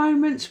funny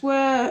moments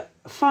were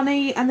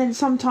funny and then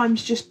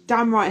sometimes just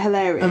damn right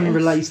hilarious. And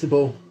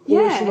relatable.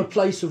 Yeah. Always from a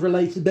place of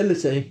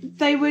relatability.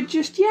 They were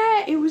just,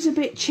 it was a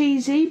bit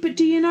cheesy, but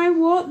do you know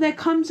what? There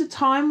comes a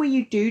time where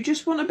you do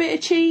just want a bit of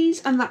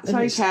cheese, and that's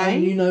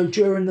okay. And,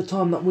 during the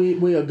time that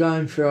we are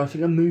going through, I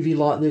think a movie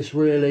like this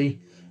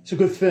really... It's a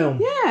good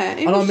film. Yeah,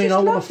 I want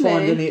to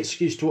find any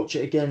excuse to watch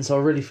it again, so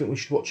I really think we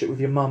should watch it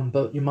with your mum,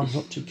 but your mum's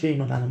not too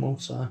keen on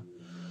animals, so...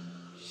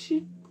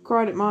 She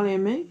cried at Marley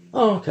and Me.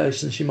 Oh, okay,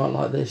 so she might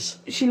like this.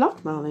 She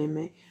loved Marley and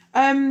Me.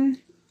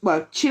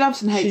 Well, she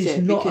loves and hates it.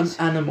 She's not an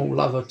animal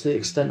lover to the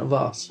extent of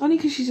us. Only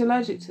because she's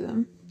allergic to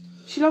them.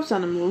 She loves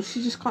animals,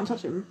 she just can't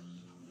touch them.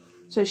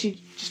 So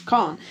she just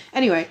can't.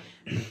 Anyway,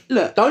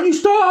 look. Don't you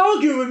start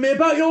arguing with me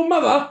about your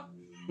mother!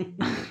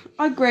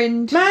 I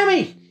grinned.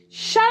 Mammy!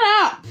 Shut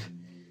up!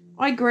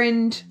 I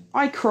grinned.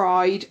 I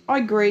cried,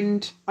 I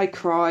grinned, I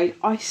cried,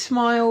 I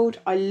smiled,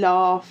 I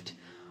laughed.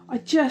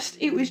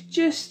 It was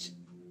just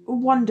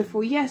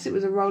wonderful. Yes, it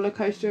was a roller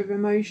coaster of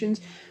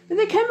emotions. But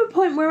there came a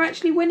point where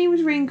actually when he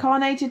was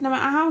reincarnated, no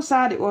matter how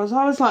sad it was,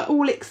 I was like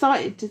all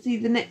excited to see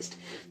the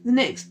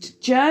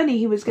next journey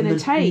he was going to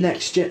take. The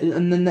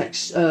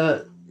next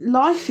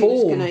life he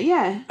was form. going to,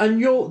 yeah.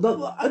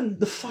 And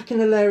the fucking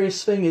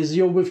hilarious thing is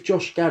you're with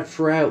Josh Gad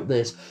throughout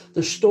this.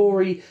 The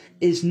story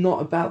is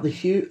not about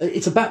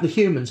it's about the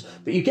humans,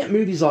 but you get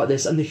movies like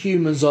this and the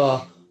humans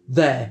are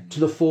there to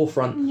the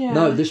forefront. Yeah.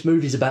 No, this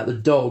movie's about the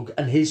dog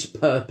and his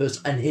purpose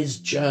and his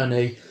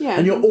journey. Yeah,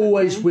 and you're exactly.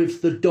 always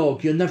with the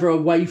dog. You're never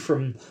away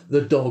from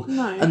the dog.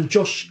 No. And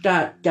Josh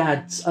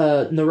Gad's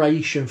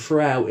narration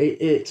throughout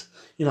it,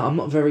 I'm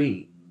not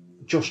very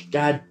Josh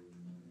Gad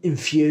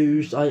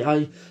infused.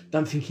 I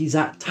don't think he's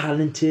that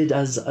talented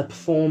as a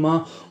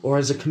performer or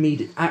as a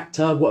comedic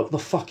actor. What the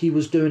fuck he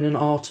was doing in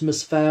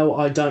Artemis Fowl,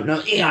 I don't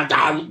know. I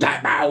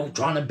don't know,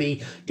 trying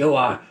to do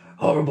a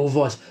horrible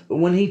voice. But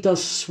when he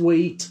does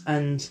sweet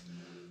and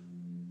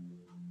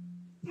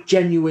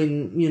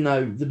genuine,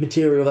 the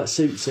material that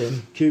suits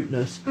him,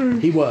 cuteness,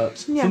 he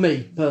works. Yeah. For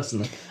me,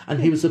 personally. And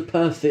he was the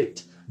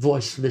perfect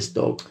voice for this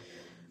dog.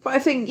 But I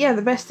think,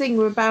 the best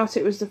thing about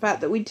it was the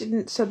fact that we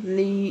didn't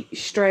suddenly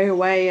stray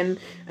away and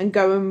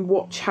go and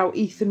watch how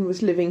Ethan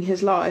was living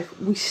his life.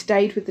 We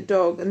stayed with the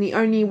dog, and the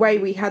only way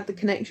we had the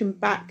connection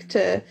back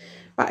to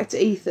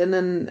Ethan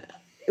and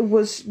it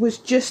was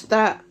just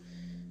that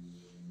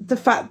the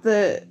fact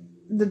that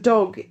the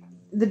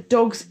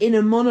dog's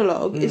inner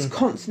monologue is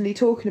constantly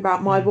talking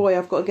about my boy.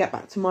 I've got to get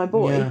back to my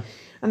boy. Yeah.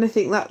 And I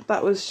think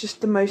that was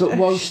just the most. But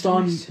whilst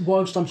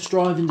I'm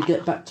striving to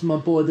get back to my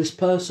boy, this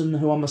person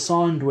who I'm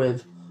assigned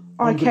with,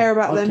 I care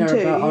about them too.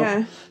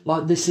 Yeah.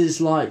 This is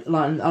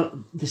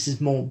this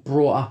is more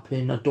brought up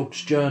in A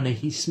Dog's Journey.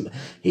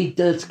 He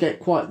does get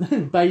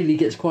quite Bailey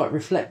gets quite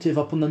reflective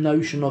up on the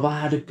notion of I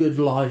had a good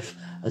life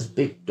as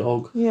Big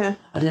Dog. Yeah.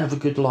 I didn't have a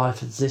good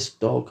life as this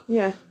dog.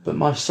 Yeah. But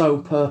my sole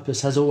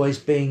purpose has always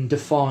been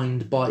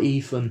defined by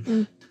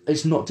Ethan.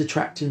 It's not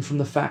detracting from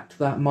the fact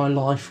that my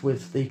life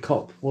with the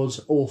cop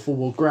was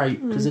awful or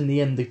great, because in the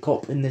end the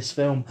cop in this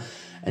film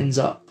ends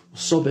up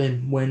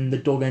sobbing when the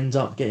dog ends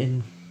up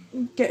getting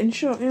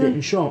shot. Yeah.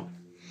 Getting shot.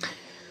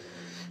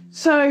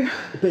 So,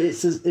 but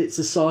it's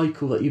a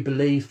cycle that you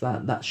believe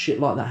that shit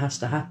like that has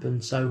to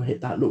happen, so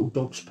that little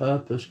dog's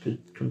purpose could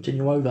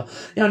continue over.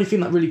 The only thing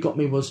that really got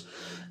me was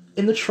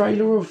in the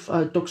trailer of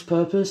Dog's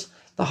Purpose,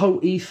 the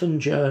whole Ethan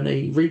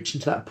journey,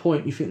 reaching to that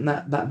point. You think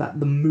that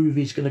the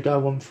movie's going to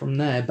go on from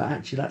there, but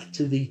actually that's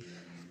to the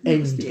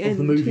end of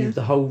the movie,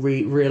 the whole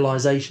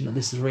realisation that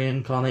this is a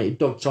reincarnated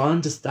dog. So I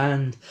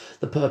understand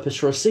the purpose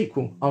for a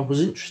sequel. I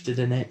was interested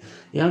in it.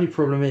 The only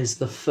problem is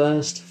the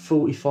first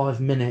 45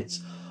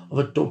 minutes of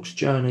A Dog's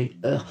Journey.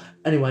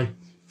 Anyway,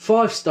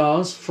 5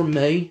 stars from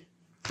me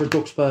for A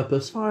Dog's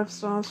Purpose. 5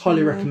 stars.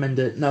 Highly recommend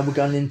it. Now we're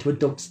going into A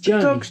Dog's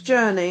Journey. Dog's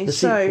Journey. The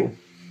sequel.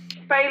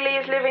 Bailey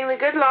is living the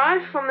good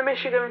life on the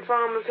Michigan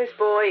farm of his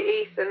boy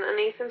Ethan and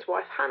Ethan's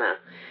wife Hannah.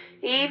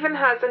 He even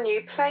has a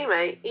new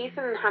playmate,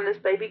 Ethan and Hannah's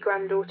baby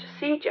granddaughter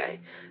CJ.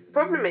 The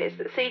problem is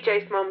that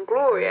CJ's mum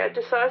Gloria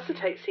decides to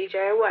take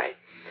CJ away.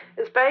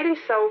 As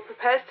Bailey's soul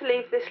prepares to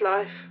leave this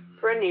life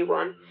for a new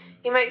one,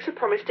 he makes a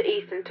promise to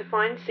Ethan to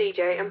find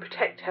CJ and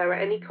protect her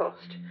at any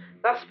cost.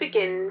 Thus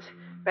begins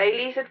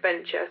Bailey's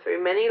adventure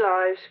through many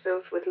lives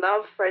filled with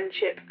love,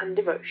 friendship and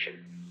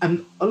devotion.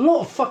 And a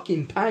lot of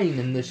fucking pain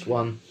in this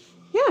one.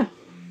 Yeah.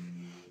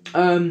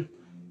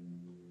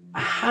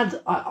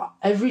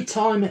 Every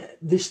time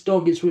this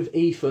dog is with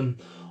Ethan,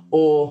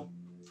 or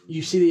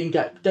you see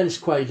Dennis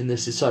Quaid in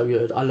this is so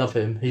good. I love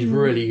him. He's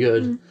really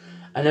good.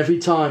 And every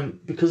time,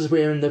 because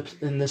we're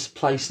in this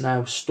place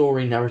now,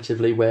 story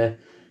narratively, where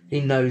he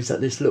knows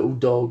that this little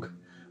dog,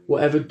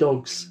 whatever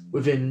dog's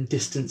within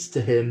distance to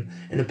him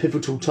in a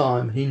pivotal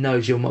time, he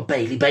knows you're my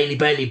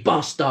Bailey,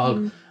 boss dog.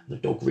 And the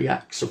dog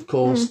reacts, of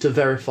course, to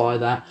verify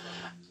that.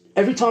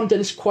 Every time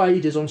Dennis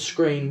Quaid is on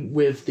screen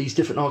with these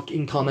different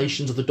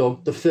incarnations of the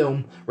dog, the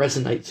film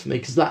resonates for me,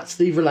 because that's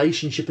the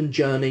relationship and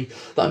journey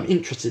that I'm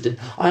interested in.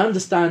 I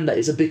understand that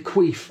it's a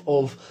bequeath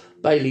of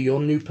Bailey, your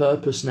new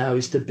purpose now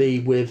is to be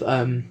with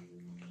my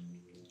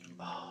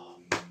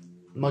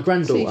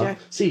granddaughter,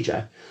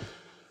 CJ.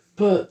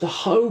 But the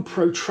whole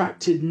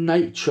protracted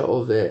nature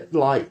of it,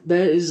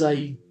 there is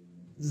a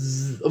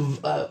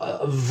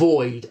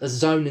void, a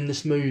zone in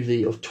this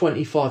movie of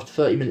 25 to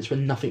 30 minutes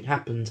when nothing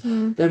happens.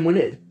 Then when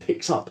it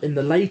picks up in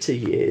the later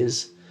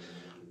years,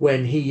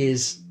 when he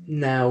is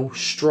now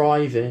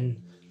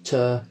striving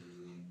to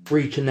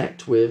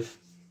reconnect with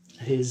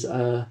his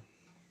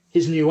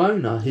new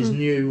owner, his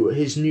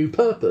new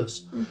purpose,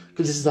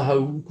 because this is the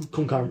whole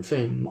concurrent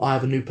theme. I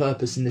have a new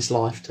purpose in this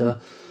life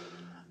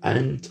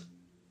and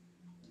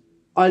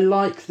I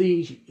like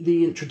the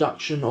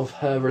introduction of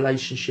her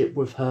relationship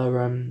with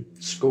her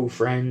school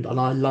friend, and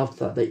I love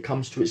that it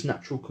comes to its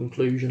natural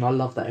conclusion. I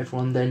love that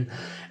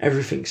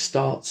everything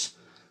starts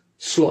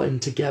slotting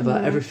together.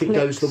 Everything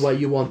goes the way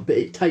you want, but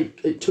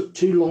it took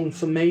too long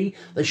for me.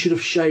 They should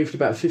have shaved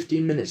about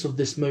 15 minutes of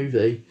this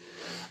movie.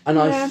 And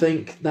I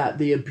think that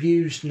the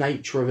abused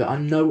nature of it, I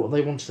know what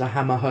they wanted to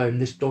hammer home.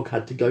 This dog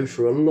had to go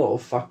through a lot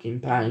of fucking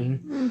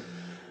pain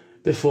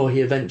before he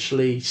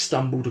eventually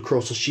stumbled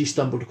across, or she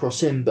stumbled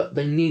across him. But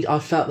I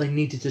felt they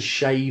needed to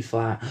shave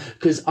that,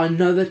 because I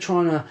know they're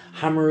trying to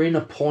hammer in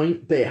a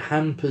point, but it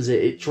hampers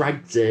it, it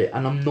drags it,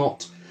 and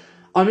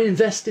I'm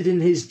invested in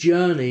his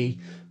journey,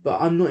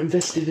 but I'm not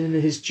invested in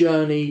his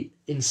journey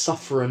in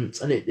sufferance,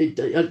 and it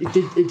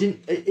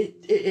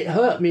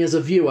hurt me as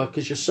a viewer,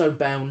 because you're so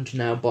bound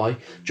now by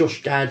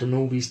Josh Gad and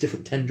all these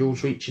different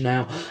tendrils reaching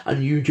out,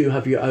 and you do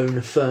have your own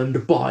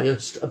affirmed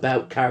bias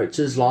about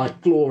characters like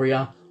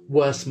Gloria,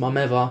 worst mum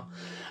ever.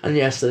 And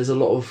yes, there's a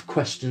lot of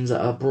questions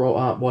that are brought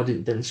up. Why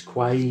didn't Dennis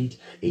Quaid,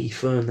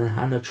 Ethan and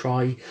Hannah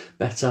try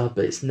better?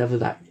 But it's never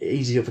that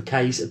easy of a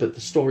case. But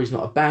the story's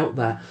not about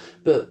that.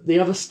 But the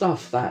other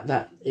stuff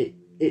that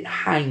it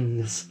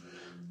hangs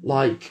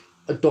like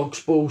a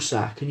dog's ball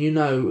sack, and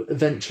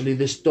eventually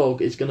this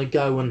dog is going to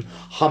go and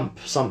hump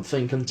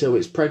something until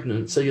it's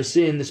pregnant. So you're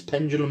seeing this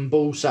pendulum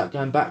ball sack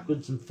going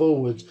backwards and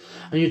forwards,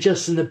 and you're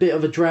just in a bit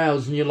of a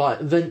drowse, and you're like,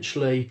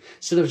 eventually,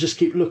 instead of just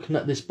keep looking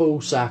at this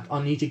ball sack,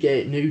 I need to get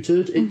it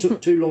neutered. It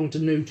took too long to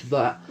neuter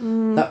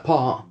that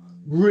part.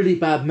 Really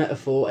bad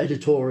metaphor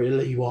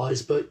editorially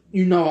wise, but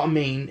you know what I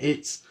mean.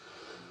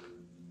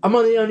 Am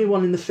I the only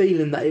one in the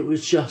feeling that it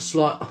was just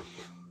like,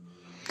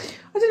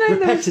 I don't know.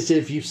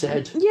 Repetitive, you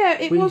said. Yeah,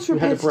 it was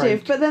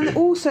repetitive, but then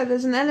also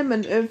there's an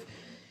element of,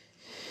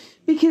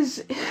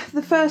 because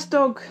the first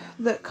dog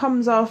that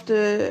comes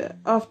after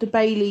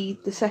Bailey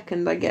the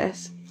second, I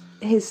guess,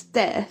 his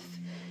death,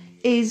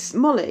 is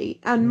Molly,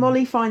 and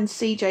Molly finds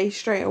CJ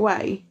straight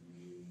away.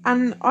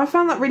 And I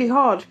found that really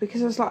hard,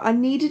 because I was like, I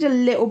needed a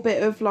little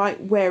bit of like,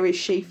 where is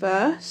she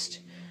first?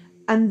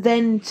 And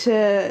then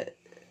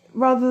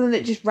rather than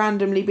it just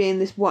randomly being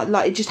this one,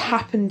 like it just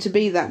happened to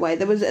be that way.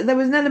 There was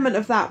an element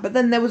of that, but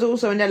then there was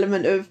also an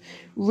element of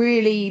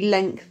really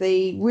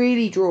lengthy,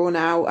 really drawn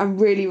out,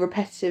 and really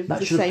repetitive,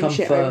 the same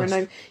shit first. Over and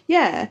over.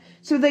 Yeah,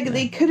 so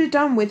they could have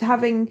done with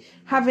having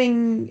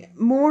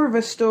more of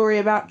a story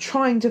about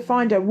trying to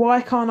find her. Why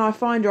can't I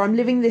find her? I'm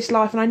living this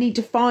life and I need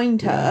to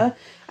find her.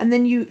 And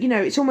then you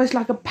know, it's almost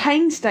like a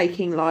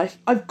painstaking life.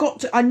 I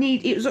don't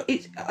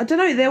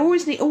know. There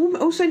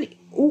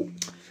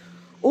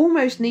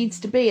almost needs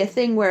to be a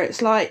thing where it's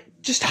like,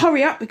 just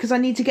hurry up because I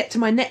need to get to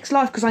my next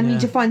life, because I need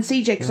to find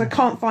CJ because I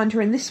can't find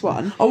her in this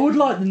one. I would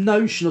like the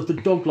notion of the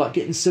dog like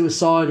getting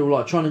suicidal,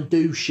 like trying to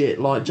do shit,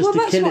 like just to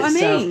kill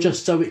itself,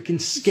 just so it can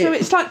skip. So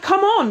it's like,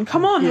 come on,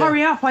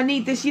 hurry up! I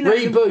need this,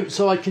 reboot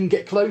so I can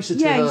get closer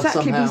to her. Yeah,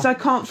 exactly, somehow. because I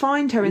can't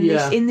find her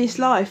in this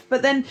life.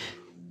 But then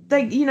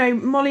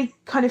Molly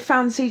kind of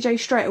found CJ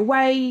straight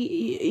away,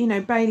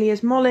 Bailey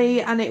as Molly,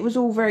 and it was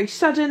all very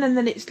sudden, and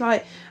then it's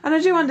like, and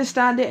I do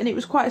understand it, and it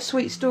was quite a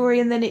sweet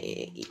story, and then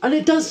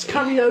it does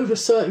carry over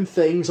certain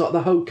things, like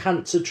the whole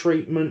cancer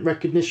treatment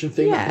recognition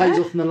thing that pays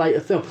off in the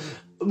later film.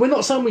 We're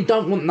not saying we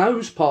don't want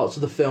those parts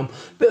of the film,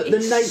 but the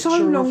nature so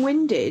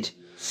long-winded.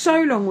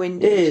 So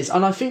long-winded. It is,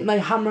 and I think they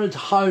hammered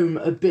home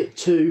a bit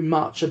too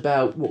much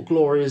about what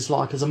Gloria's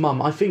like as a mum.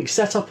 I think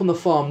set up on the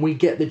farm, we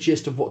get the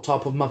gist of what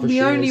type of mother she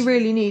is. We only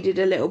really needed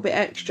a little bit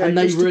extra, and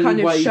just they really to kind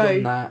of weighed show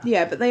on that.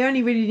 Yeah, but they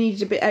only really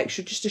needed a bit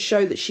extra just to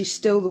show that she's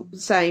still the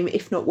same,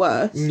 if not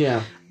worse.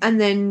 Yeah, and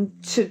then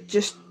to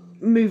just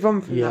move on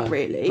from that,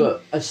 really.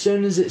 But as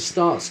soon as it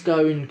starts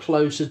going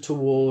closer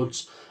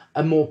towards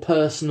a more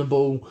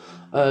personable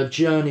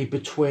journey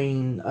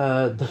between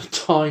the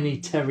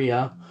tiny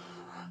terrier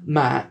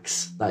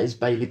Max, that is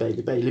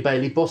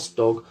Bailey, boss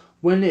dog,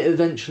 when it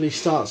eventually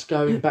starts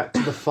going back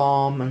to the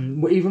farm,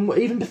 and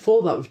even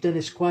before that with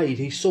Dennis Quaid,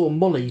 he saw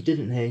Molly,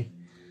 didn't he?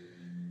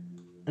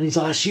 And he's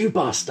like, "That's you,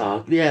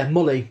 bastard." Yeah,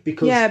 Molly,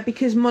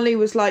 because Molly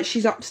was like,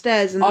 she's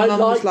upstairs, and the mum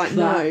was like,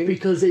 no.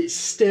 Because it's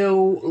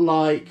still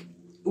like,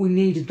 we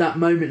needed that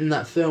moment in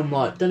that film,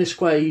 like Dennis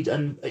Quaid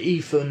and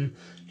Ethan,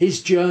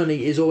 his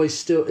journey is always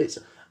still,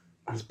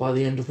 as by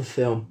the end of the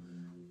film,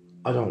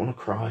 I don't want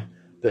to cry,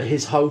 but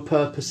his whole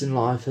purpose in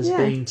life has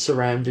been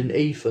surrounding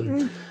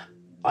Ethan.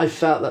 I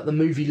felt that the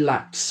movie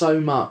lacked so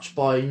much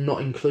by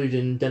not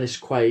including Dennis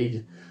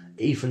Quaid,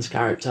 Ethan's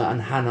character, and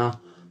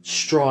Hannah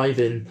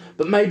striving.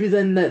 But maybe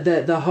then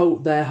their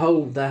whole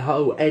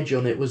edge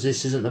on it was,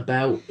 this isn't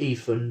about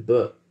Ethan,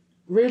 but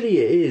really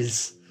it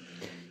is.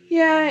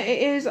 Yeah,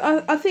 it is.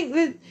 I think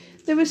that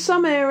there were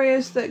some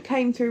areas that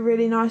came through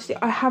really nicely.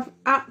 I have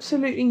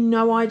absolutely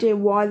no idea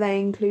why they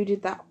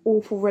included that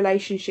awful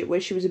relationship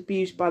where she was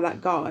abused by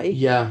that guy.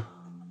 Yeah,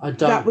 I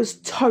don't. That was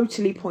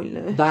totally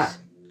pointless. That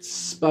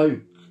spoke.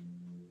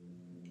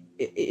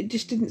 It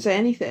just didn't say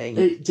anything.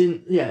 It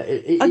didn't. Yeah,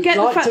 I get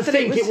the fact to that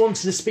think it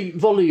wanted to speak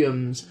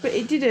volumes, but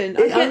it didn't.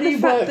 It only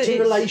worked in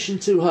relation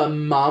to her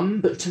mum,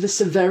 but to the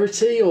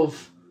severity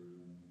of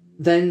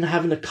then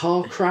having a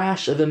car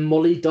crash and then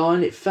Molly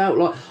dying, it felt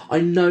like,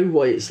 I know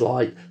what it's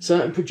like.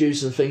 Certain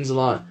producers and things are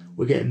like,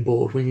 we're getting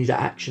bored, we need an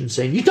action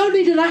scene. You don't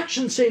need an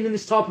action scene in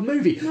this type of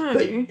movie. No.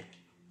 But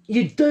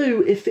You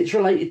do if it's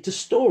related to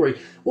story.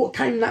 What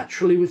came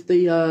naturally with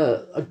the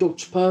A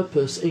Dog's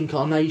Purpose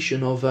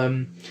incarnation of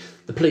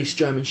the police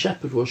German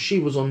Shepherd was she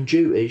was on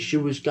duty. She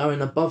was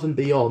going above and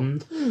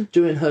beyond,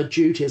 doing her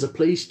duty as a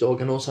police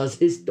dog and also as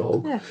his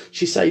dog. Yeah.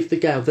 She saved the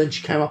gal, then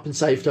she came up and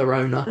saved her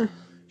owner.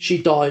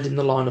 She died in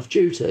the line of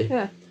duty.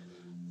 Yeah.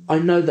 I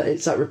know that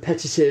it's that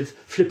repetitive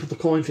flip of the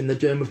coin thing they're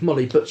doing with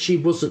Molly, but she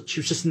wasn't. She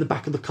was just in the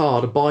back of the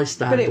car, a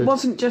bystander. But it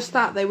wasn't just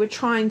that. They were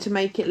trying to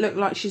make it look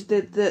like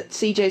that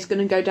CJ's going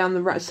to go down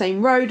the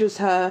same road as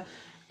her.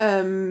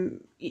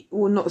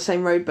 Well, not the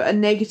same road, but a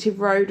negative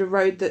road, a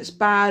road that's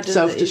bad.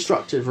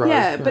 Self-destructive road.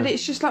 Yeah, but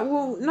it's just like,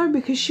 well, no,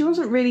 because she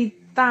wasn't really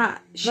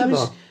that. She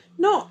was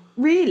not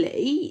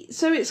really.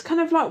 So it's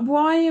kind of like,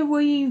 why are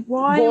we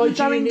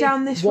going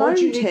down this road here? Why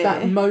do you need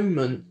that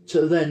moment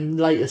to then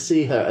later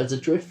see her as a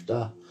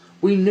drifter?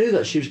 We knew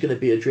that she was going to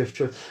be a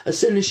drifter. As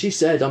soon as she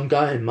said, "I'm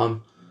going,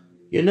 Mum,"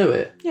 you knew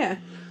it. Yeah.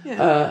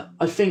 Yeah.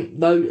 I think,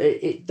 though,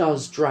 it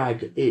does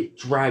drag. It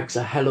drags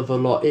a hell of a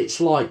lot.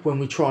 It's like when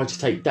we tried to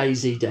take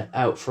Daisy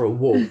out for a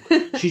walk.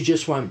 She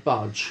just won't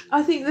budge.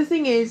 I think the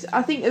thing is,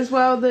 as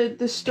well,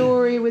 the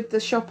story with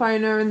the shop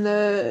owner and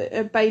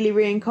the Bailey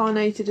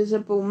reincarnated as a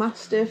bull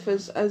mastiff,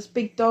 as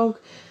Big Dog,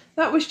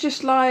 that was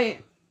just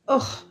like,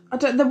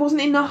 there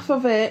wasn't enough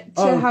of it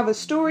to have a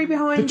story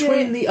behind it.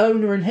 Between the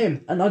owner and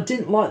him, and I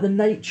didn't like the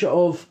nature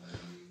of...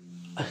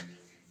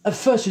 At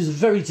first, it was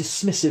very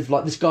dismissive,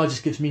 like, this guy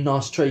just gives me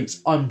nice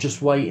treats. I'm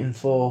just waiting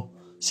for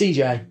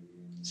CJ.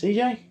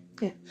 CJ?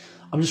 Yeah.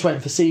 I'm just waiting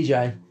for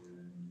CJ.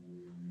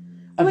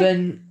 And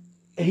then,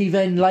 he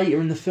then later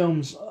in the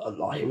films,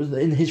 like, it was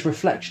in his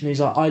reflection, he's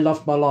like, I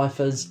loved my life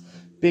as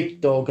Big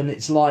Dog, and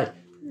it's like,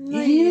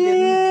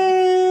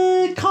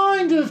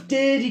 kind of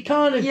did. You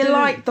kind of You did.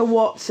 like the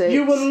Watsits.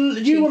 You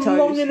were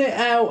longing it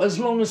out as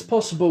long as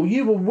possible.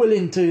 You were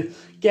willing to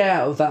get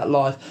out of that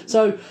life.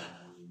 So...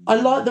 I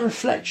like the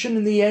reflection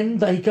in the end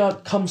that he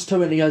comes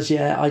to and he goes,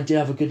 yeah, I did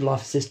have a good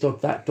life as this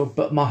dog, that dog,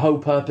 but my whole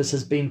purpose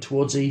has been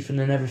towards Ethan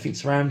and everything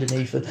surrounding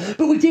Ethan.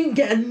 But we didn't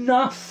get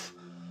enough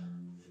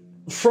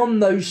from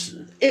those.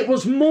 It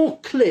was more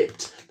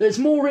clipped. There's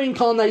more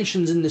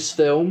reincarnations in this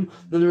film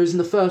than there is in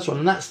the first one,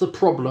 and that's the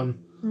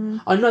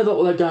problem. I know that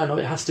what they're going on,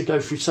 it has to go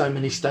through so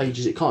many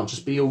stages. It can't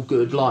just be all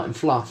good, light and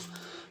fluff.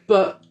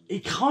 But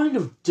it kind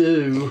of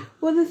do.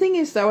 Well, the thing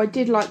is, though, I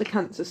did like the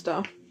cancer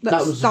stuff.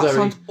 That very...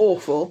 sounds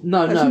awful.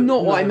 That's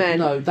not what I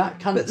meant. No, that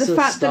cancer. But the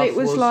fact that it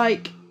was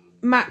like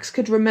Max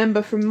could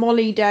remember from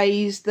Molly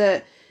days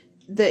that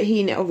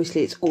he,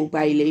 obviously it's all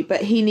Bailey,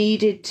 but he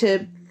needed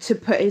to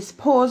put his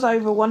paws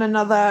over one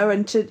another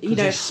and to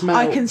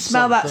I can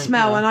smell that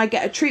smell and I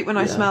get a treat when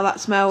I smell that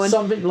smell and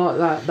something like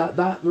that.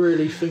 That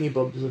really thingy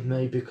bobs with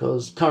me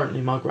because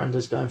currently my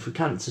granddad's going through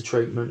cancer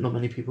treatment. Not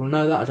many people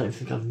know that. I don't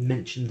think I've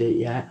mentioned it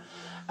yet.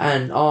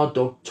 And our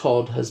dog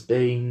Todd has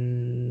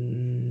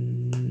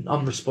been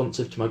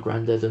unresponsive to my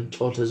granddad, and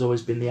Todd has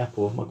always been the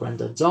apple of my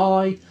granddad's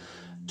eye.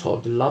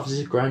 Todd loves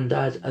his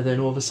granddad, and then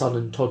all of a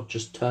sudden Todd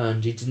just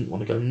turned. He didn't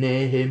want to go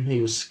near him.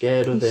 He was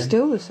scared of him. He's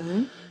still the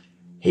same.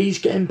 He's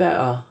getting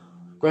better.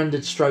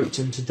 Granddad stroked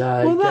him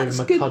today. Well, gave that's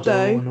him a good cuddle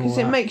though, and all because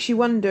it that. makes you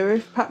wonder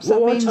if perhaps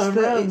that means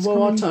that it's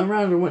I turned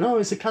around and went, oh,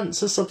 it's the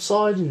cancer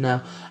subsiding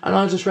now. And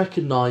I just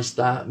recognised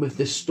that with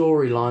this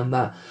storyline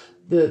that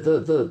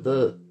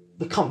the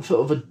comfort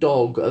of a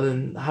dog and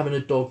then having a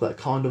dog that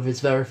kind of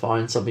is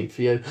verifying something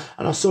for you.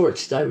 And I saw it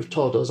today with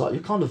Todd. I was like,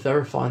 you're kind of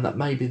verifying that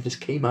maybe this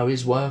chemo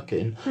is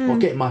working. Or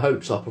getting my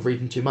hopes up of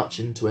reading too much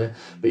into it.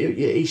 But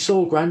he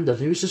saw Grandad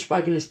and he was just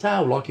wagging his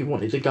tail like he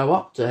wanted to go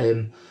up to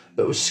him,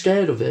 but was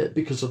scared of it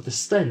because of the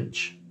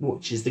stench,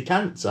 which is the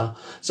cancer.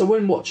 So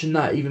when watching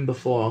that, even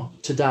before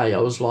today, I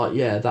was like,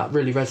 yeah, that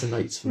really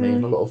resonates for me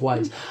in a lot of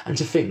ways. And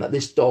to think that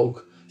this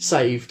dog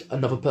saved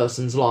another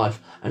person's life,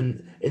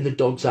 and in the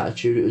dog's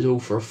attitude it was all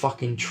for a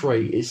fucking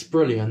treat. It's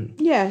brilliant.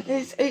 Yeah,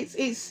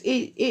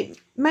 it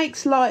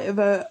makes light of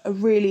a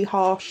really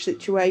harsh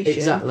situation.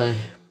 Exactly.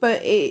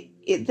 But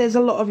there's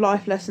a lot of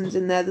life lessons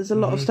in there. There's a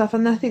lot of stuff,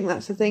 and I think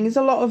that's the thing. Is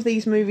a lot of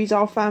these movies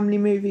are family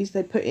movies.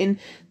 They put in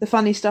the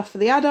funny stuff for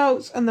the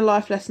adults and the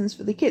life lessons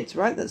for the kids,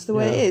 right? That's the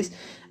way it is.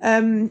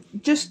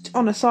 Just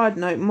on a side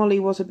note,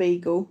 Molly was a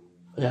beagle.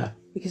 Yeah.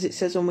 Because it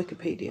says on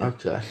Wikipedia.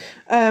 Okay.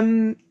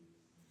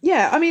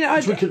 Yeah, I mean,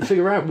 we couldn't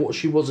figure out what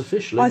she was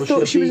officially. I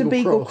thought she was a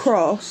beagle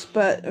cross,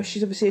 but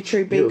she's obviously a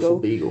true Beautiful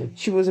beagle. beagle.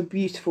 She was a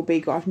beautiful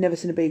beagle. I've never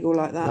seen a beagle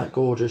like that. That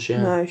gorgeous,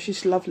 yeah. No,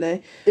 she's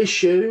lovely.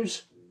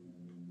 Issues.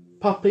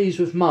 Puppies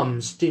with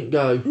mums didn't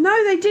go.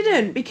 No, they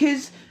didn't,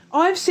 because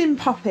I've seen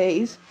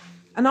puppies,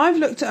 and I've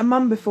looked at a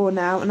mum before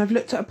now, and I've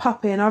looked at a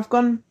puppy, and I've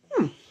gone,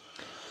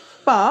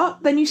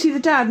 But then you see the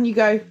dad, and you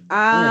go,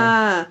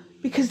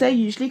 because they're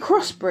usually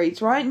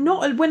crossbreeds, right?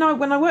 Not when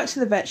I worked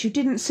in the vets, you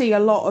didn't see a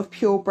lot of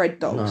purebred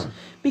dogs,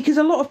 because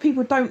a lot of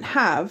people don't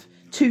have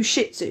two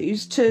Shih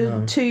Tzus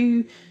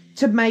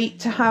to mate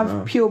to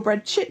have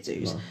purebred Shih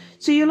Tzus.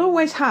 So you'll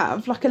always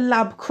have like a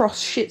lab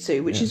cross Shih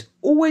Tzu, which is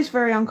always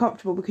very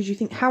uncomfortable because you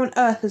think, how on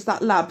earth has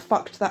that lab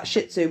fucked that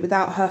Shih Tzu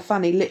without her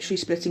fanny literally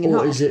splitting in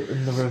half? Or is it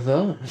in the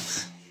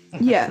reverse?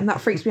 Yeah, and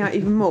that freaks me out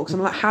even more because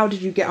I'm like, how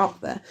did you get up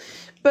there?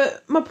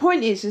 But my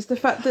point is the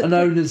fact that... An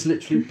owner's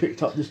literally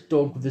picked up this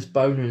dog with this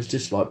boner and is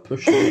just like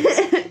pushing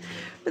it.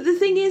 But the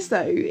thing is,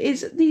 though,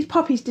 is these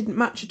puppies didn't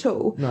match at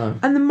all. No.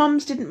 And the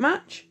mums didn't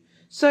match.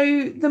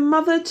 So the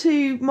mother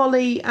to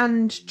Molly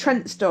and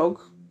Trent's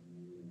dog...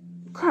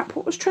 Crap,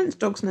 what was Trent's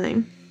dog's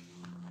name?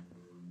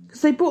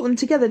 Because they brought them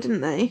together,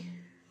 didn't they?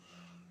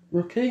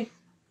 Rocky?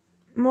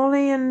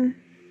 Molly and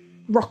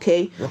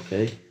Rocky.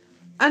 Rocky.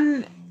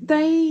 And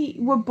they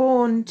were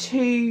born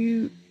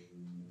to...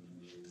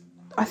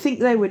 I think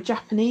they were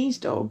Japanese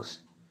dogs.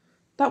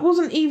 That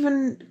wasn't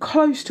even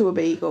close to a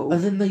beagle.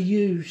 And then they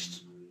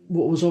used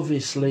what was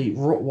obviously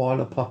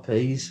Rottweiler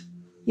puppies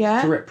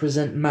Yeah. to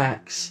represent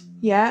Max.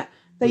 Yeah.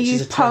 They Which is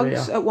used a terrier.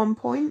 pugs at one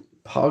point.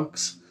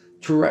 Pugs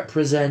to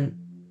represent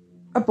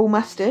A bull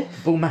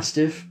mastiff. Bull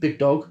Mastiff, big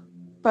dog.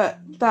 But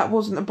that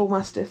wasn't a bull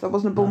mastiff. That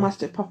wasn't a bull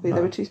mastiff puppy. No.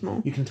 They were too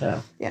small. You can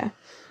tell. Yeah.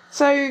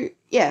 So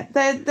yeah,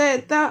 they're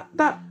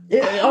that.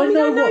 Yeah, I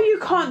know you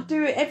can't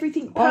do it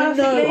everything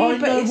perfectly. I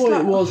but know it's what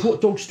like, it was.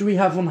 What dogs do we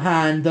have on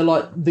hand? They're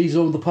like, these are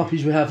all the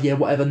puppies we have. Yeah,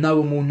 whatever. No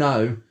one will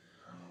know.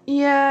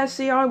 Yeah.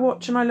 See, I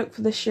watch and I look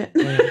for this shit.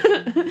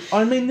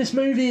 I mean, this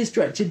movie is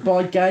directed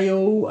by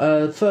Gale.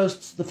 The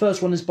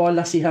first one is by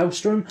Lasse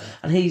Hallström,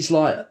 and he's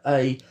like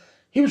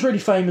he was really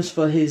famous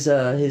for his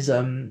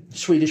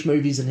Swedish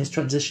movies and his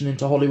transition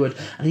into Hollywood,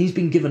 and he's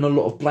been given a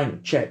lot of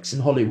blank checks in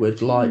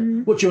Hollywood, like,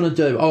 what do you want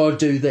to do? Oh, I'll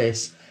do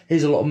this.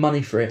 Here's a lot of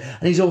money for it.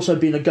 And he's also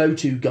been a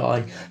go-to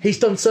guy. He's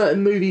done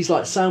certain movies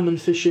like Salmon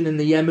Fishing in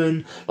the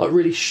Yemen, like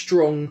really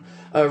strong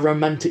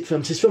romantic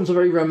films. His films are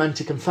very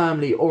romantic and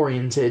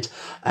family-oriented,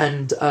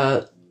 and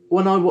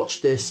when I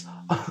watched this,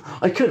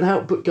 I couldn't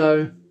help but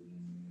go,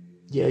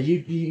 yeah,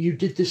 you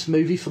did this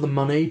movie for the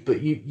money,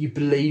 but you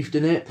believed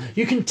in it.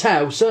 You can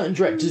tell certain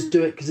directors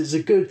do it because it's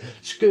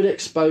good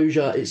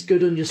exposure, it's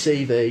good on your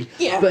CV.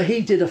 Yeah. But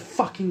he did a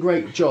fucking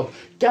great job.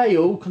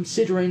 Gale,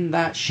 considering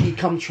that she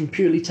comes from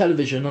purely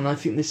television, and I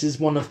think this is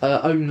one of her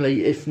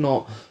only, if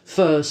not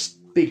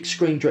first, big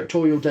screen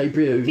directorial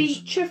debuts.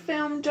 Feature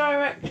film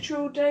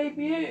directorial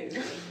debut.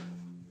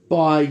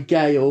 By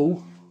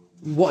Gale.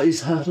 What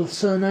is her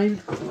surname?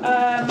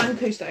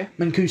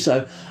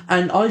 Mancuso.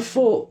 And I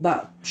thought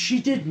that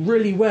she did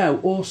really well.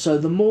 Also,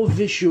 the more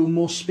visual,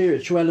 more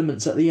spiritual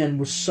elements at the end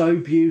were so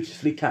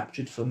beautifully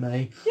captured for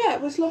me. Yeah,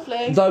 it was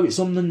lovely. Though it's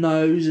on the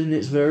nose and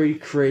it's very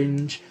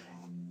cringe,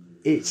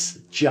 it's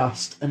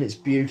just and it's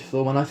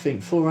beautiful. And I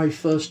think for a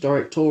first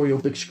directorial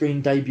big screen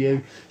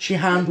debut, she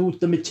handled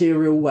the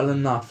material well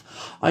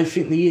enough. I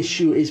think the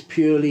issue is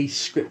purely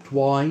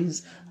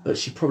script-wise, but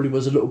she probably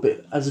was a little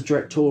bit, as a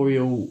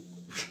directorial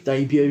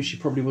debut, she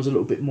probably was a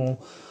little bit more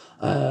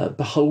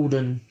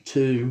beholden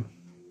to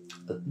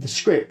the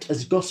script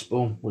as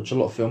gospel, which a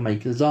lot of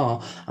filmmakers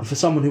are. And for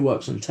someone who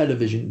works on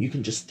television, you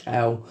can just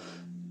tell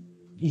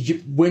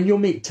when you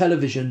meet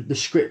television, the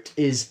script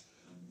is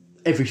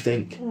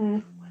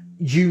everything.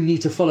 You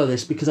need to follow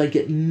this because I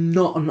get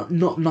not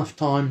enough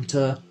time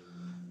to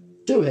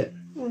do it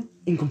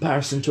in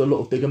comparison to a lot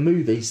of bigger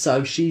movies.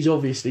 So she's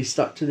obviously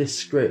stuck to this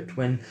script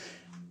when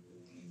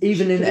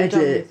even in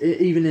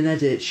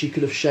edit she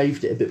could have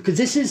shaved it a bit, because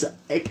this is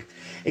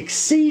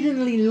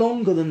exceedingly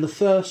longer than the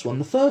first one.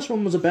 The first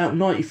one was about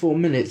 94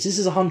 minutes. This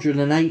is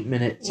 108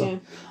 minutes,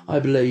 I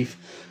believe.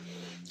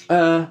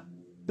 But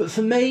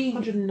for me,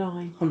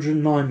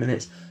 109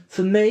 minutes.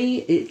 For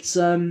me, it's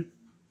a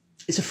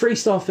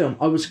 3-star film.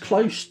 I was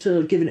close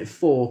to giving it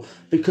 4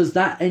 because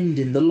that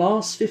ending, the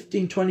last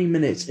 15-20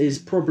 minutes, is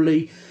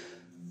probably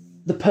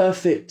the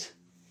perfect.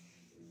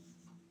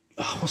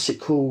 What's it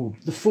called?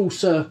 The full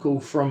circle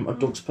from A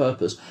Dog's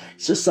Purpose.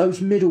 It's just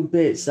those middle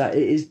bits that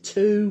it is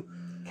too...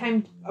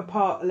 Came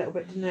apart a little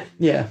bit, didn't it?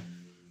 Yeah.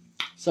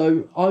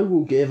 So I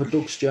will give A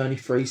Dog's Journey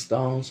 3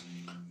 stars.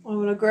 I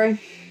will agree.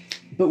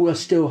 But we'll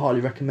still highly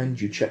recommend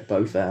you check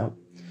both out.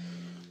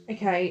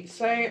 Okay,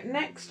 so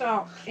next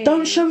up is...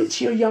 Don't show it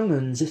to your young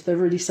uns if they're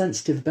really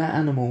sensitive about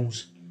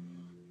animals.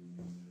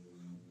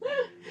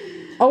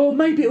 Oh,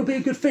 maybe it'll be a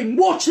good thing.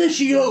 Watch this,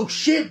 you little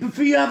shit,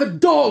 before you have a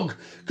dog.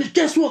 Because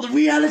guess what? The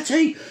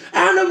reality?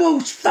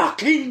 Animals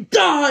fucking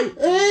die.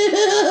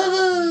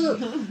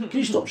 Can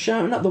you stop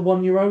shouting at the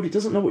 1-year-old? He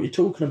doesn't know what you're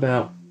talking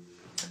about.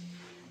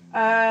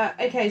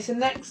 Okay, so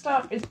next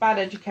up is Bad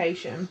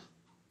Education.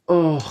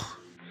 Oh.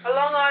 A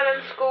Long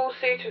Island school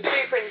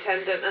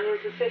superintendent and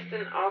his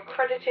assistant are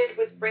credited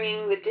with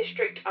bringing the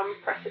district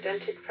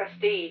unprecedented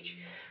prestige.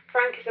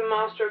 Frank is a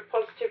master of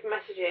positive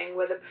messaging,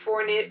 whether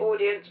before an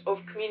audience of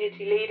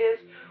community leaders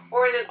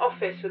or in an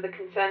office with a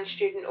concerned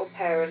student or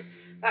parent.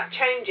 That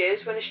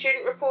changes when a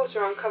student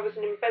reporter uncovers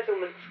an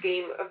embezzlement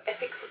scheme of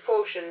epic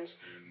proportions,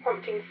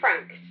 prompting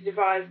Frank to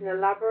devise an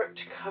elaborate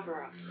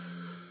cover-up.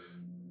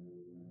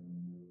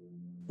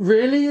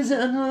 Really? Is it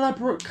an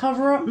elaborate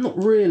cover-up? Not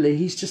really.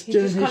 He's just He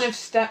doing just his... kind of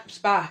steps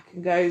back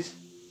and goes,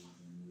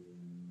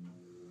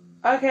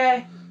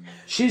 okay.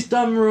 She's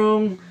done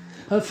wrong.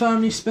 her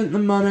family spent the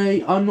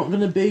money. I'm not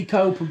going to be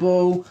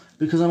culpable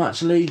because I'm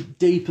actually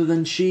deeper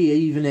than she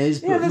even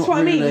is. Yeah, but that's not what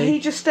I mean. really. He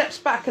just steps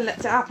back and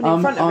lets it happen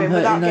in front of I'm him her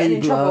without getting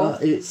in enabler. trouble.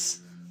 It's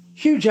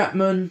Hugh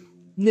Jackman,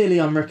 nearly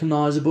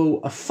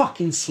unrecognisable, a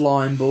fucking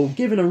slime ball,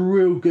 given a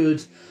real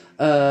good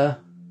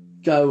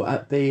go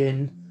at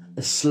being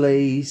a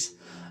sleaze,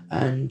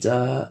 and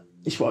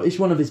it's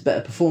one of his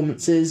better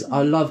performances.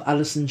 I love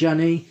Alison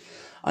Janney.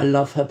 I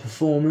love her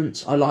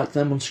performance. I like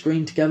them on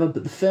screen together.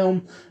 But the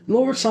film,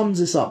 Laura sums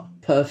this up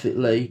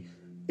perfectly.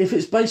 If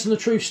it's based on a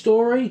true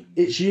story,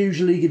 it's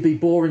usually going to be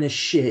boring as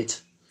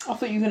shit. I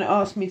thought you were going to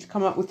ask me to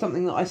come up with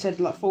something that I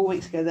said like 4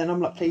 weeks ago. Then I'm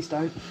like, please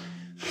don't.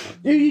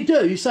 You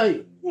do. You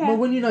say, Yeah. well,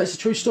 when you know it's a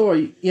true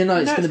story, you know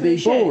it's going to be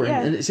shit, boring,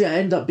 yeah. and it's going to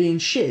end up being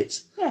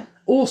shit. Yeah.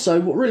 Also,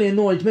 what really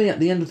annoyed me at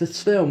the end of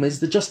this film is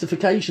the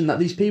justification that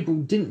these people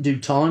didn't do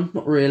time.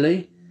 Not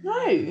really.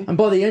 No. And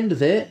by the end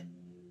of it,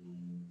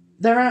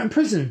 they're out in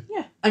prison.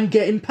 Yeah. And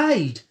getting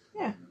paid.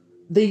 Yeah.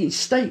 The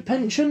state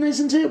pension,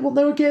 isn't it? What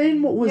they were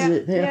getting? What was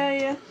it?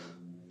 Yeah.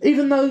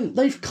 Even though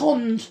they've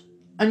conned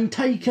and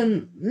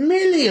taken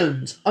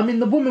millions. I mean,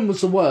 the woman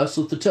was the worst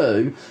of the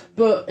two,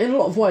 but in a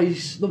lot of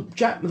ways, the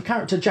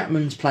character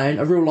Jackman's playing,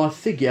 a real life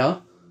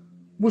figure,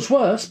 was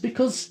worse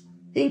because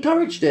he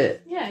encouraged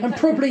it. Yeah, And exactly.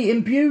 probably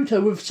imbued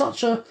her with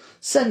such a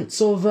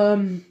sense of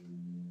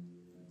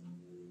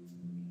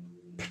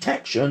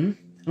protection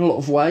in a lot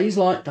of ways.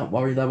 Like, don't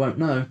worry, they won't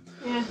know.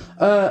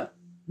 Yeah.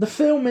 The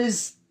film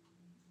is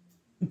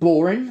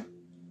boring.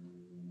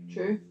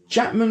 True.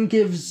 Jackman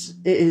gives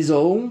it his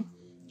all.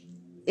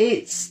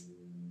 It's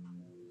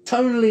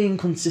tonally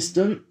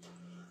inconsistent.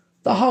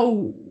 The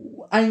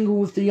whole angle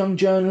with the young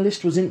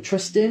journalist was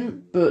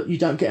interesting, but you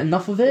don't get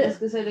enough of it.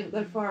 Because they didn't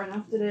go far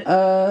enough, did it?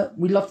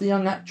 We love the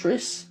young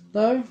actress,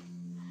 though.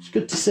 It's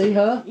good to see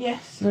her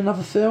Yes. in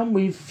another film.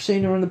 We've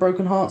seen her in the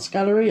Broken Hearts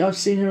Gallery. I've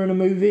seen her in a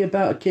movie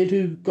about a kid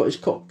who got his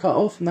cock cut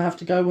off and they have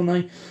to go on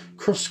a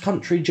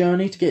cross-country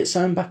journey to get it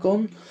sewn back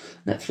on.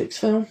 Netflix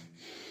film.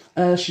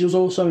 She was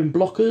also in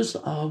Blockers.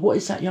 What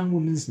is that young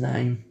woman's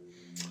name?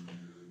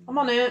 I'm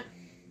on it.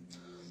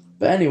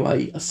 But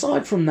anyway,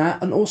 aside from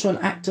that, and also an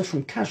actor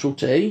from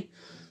Casualty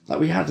that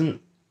we hadn't,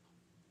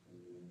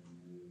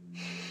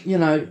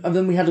 and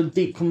then we had a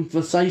deep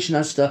conversation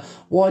as to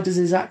why does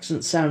his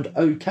accent sound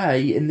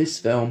okay in this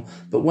film,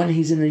 but when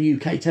he's in a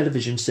UK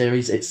television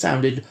series, it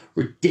sounded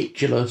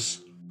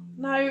ridiculous.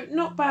 No,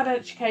 not Bad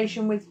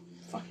Education with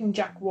fucking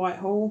Jack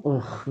Whitehall.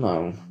 Ugh,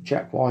 no.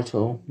 Jack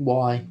Whitehall.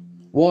 Why?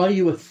 Why are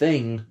you a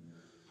thing?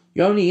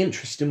 You're only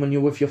interesting when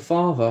you're with your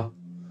father.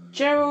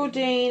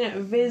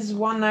 Geraldine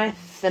Viswanathan.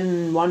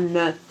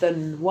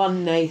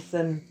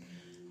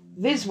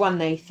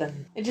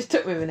 Viswanathan. It just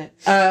took me a minute.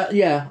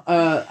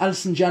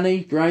 Alison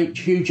Janney, great.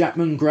 Hugh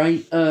Jackman,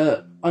 great.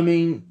 I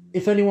mean,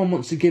 if anyone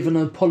wants to give an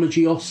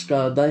apology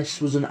Oscar,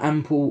 this was an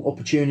ample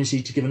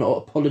opportunity to give an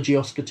apology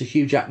Oscar to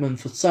Hugh Jackman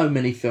for so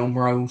many film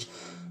roles.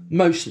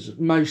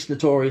 Most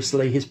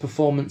notoriously his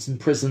performance in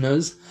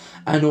Prisoners,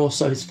 and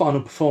also his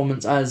final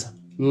performance as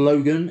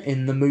Logan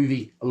in the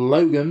movie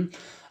Logan.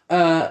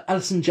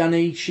 Alison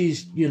Janney,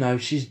 she's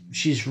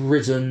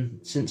risen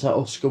since her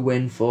Oscar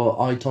win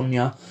for I,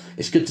 Tonya.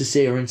 It's good to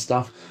see her and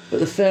stuff. But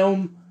the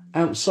film,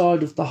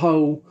 outside of the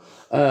whole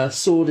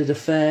sordid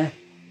affair,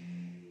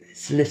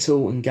 there's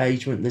little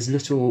engagement, there's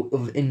little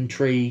of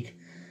intrigue.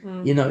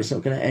 You know it's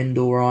not going to end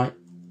all right.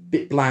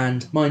 Bit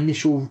bland. My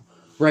initial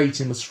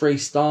rating was 3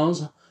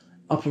 stars.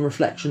 Up on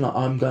reflection,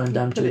 I'm going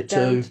down to a 2.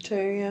 Down to 2,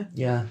 yeah.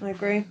 Yeah. I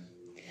agree.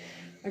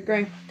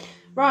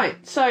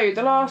 Right, so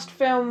the last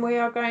film we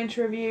are going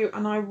to review,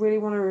 and I really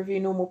want to review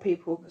Normal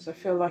People because I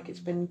feel like it's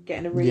been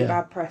getting a really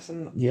bad press,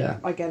 and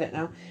I get it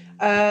now.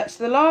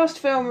 So the last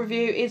film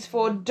review is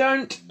for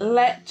Don't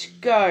Let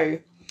Go.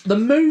 The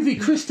movie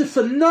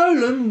Christopher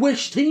Nolan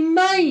wished he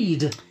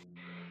made.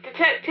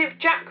 Detective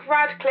Jack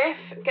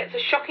Radcliffe gets a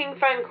shocking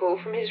phone call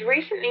from his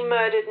recently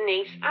murdered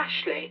niece,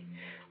 Ashley.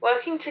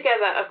 Working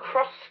together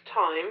across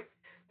time,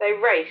 they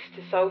race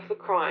to solve the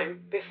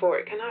crime before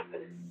it can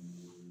happen.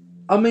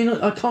 I mean,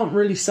 I can't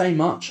really say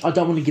much. I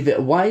don't want to give it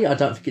away. I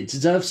don't think it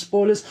deserves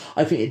spoilers.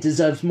 I think it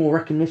deserves more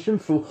recognition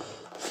for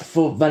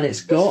than it's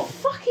got.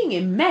 It's fucking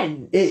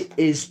immense. It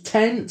is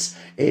tense.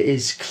 It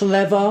is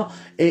clever.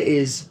 It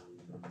is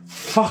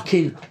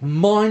fucking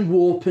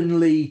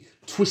mind-warpingly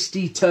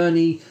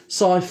twisty-turny,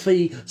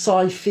 sci-fi,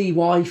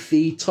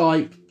 wi-fi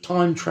type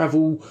time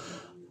travel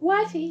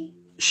Whitey.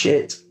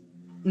 shit.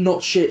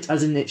 Not shit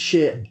as in it's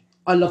shit.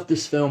 I love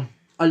this film.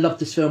 I love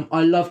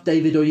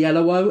David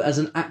Oyelowo as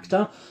an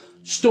actor.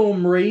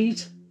 Storm Reed.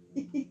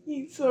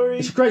 Sorry.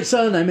 It's a great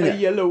surname, isn't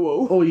it?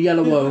 Oyelowo. Or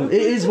Oyelowo. It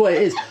is what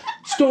it is.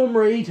 Storm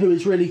Reed, who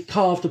has really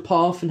carved a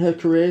path in her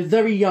career.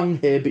 Very young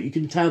here, but you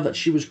can tell that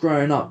she was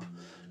growing up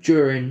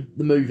during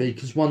the movie,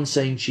 because one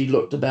scene she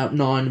looked about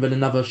 9, but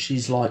another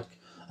she's like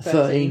a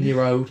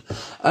 13-year-old.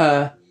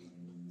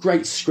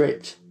 Great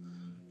script.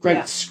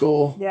 Great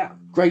score. Yeah.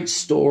 Great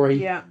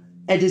story. Yeah.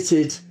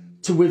 Edited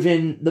to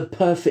within the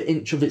perfect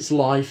inch of its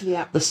life.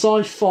 Yeah. The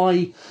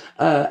sci-fi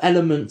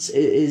elements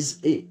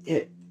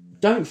it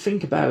don't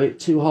think about it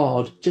too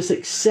hard. Just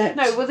accept.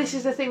 No, well, this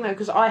is the thing though,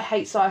 because I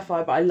hate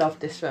sci-fi, but I love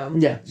this film.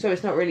 Yeah. So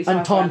it's not really sci-fi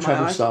And time in my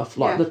travel eyes. stuff,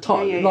 like Yeah, the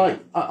time, yeah, yeah,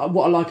 like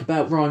what I like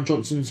about Ryan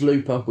Johnson's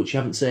Looper, which you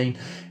haven't seen.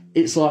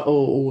 It's like, oh,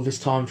 all of this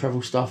time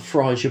travel stuff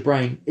fries your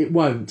brain. It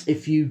won't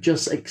if you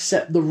just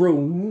accept the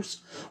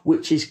rules,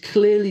 which is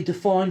clearly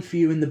defined for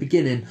you in the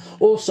beginning.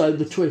 Also,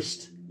 the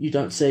twist you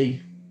don't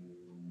see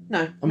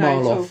No, a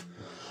mile not off.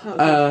 at all. Not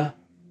at all.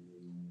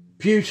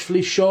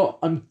 Beautifully shot.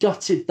 I'm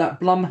gutted that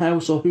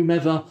Blumhouse or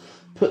whomever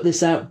put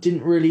this out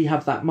didn't really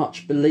have that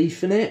much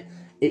belief in it.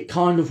 It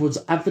kind of was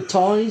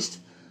advertised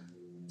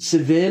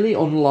severely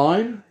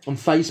online, on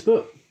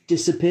Facebook,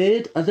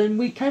 disappeared, and then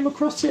we came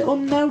across it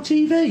on Now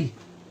TV.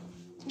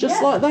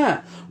 Just like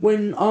that.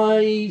 When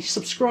I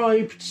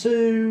subscribed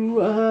to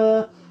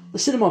the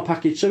cinema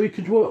package so we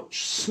could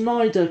watch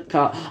Snyder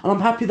Cut. And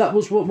I'm happy that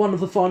was one of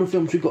the final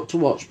films we got to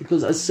watch,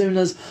 because as soon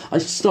as I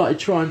started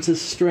trying to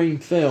stream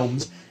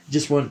films, it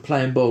just weren't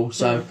playing ball.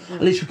 So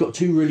at least we got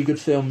 2 really good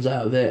films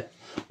out of it,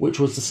 which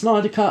was the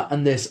Snyder Cut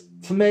and this.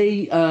 For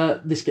me,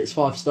 this gets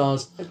 5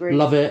 stars. Agreed.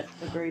 Love it.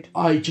 Agreed.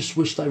 I just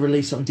wish they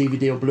released it on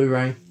DVD or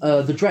Blu-ray.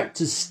 The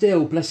director's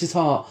still, bless his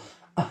heart,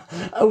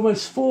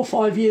 almost 4 or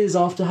 5 years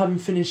after having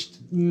finished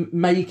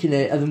making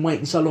it and then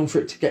waiting so long for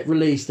it to get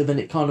released and then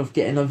it kind of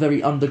getting a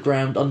very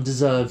underground,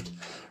 undeserved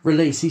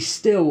release, he's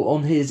still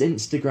on his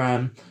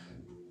Instagram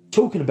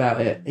talking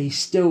about it. He's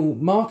still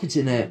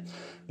marketing it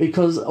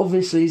because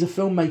obviously he's a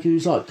filmmaker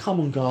who's like, come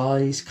on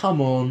guys,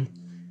 come on.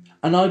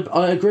 And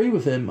I agree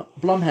with him.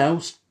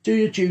 Blumhouse, do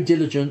your due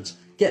diligence,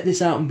 get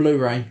this out on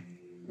Blu-ray.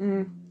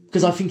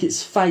 Because I think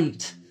its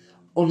fate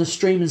on a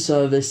streaming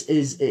service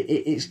is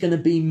it's going to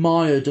be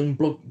mired and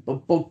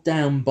bogged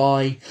down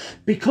by,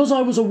 because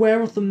I was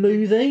aware of the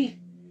movie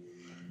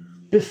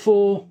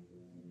before,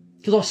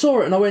 because I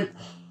saw it and I went,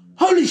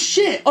 holy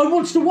shit, I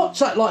wanted to watch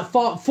that like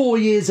 4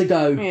 years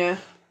ago. Yeah.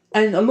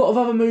 And a lot of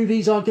other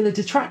movies are going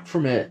to detract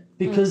from it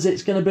because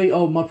it's going to be,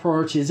 oh, my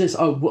priority is this.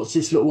 Oh, what's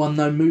this little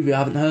unknown movie I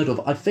haven't heard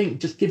of? I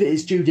think just give it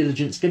its due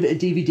diligence, give it a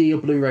DVD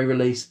or Blu-ray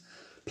release,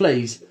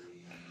 please.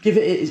 Give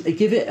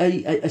it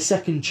a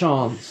second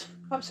chance.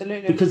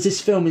 Absolutely. Because this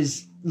film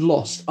is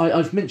lost.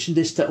 I've mentioned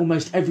this to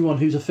almost everyone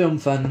who's a film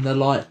fan, and they're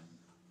like,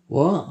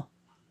 what?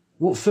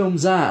 What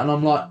film's that? And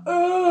I'm like,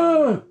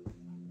 I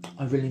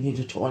really need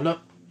a toilet.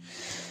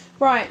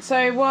 Right,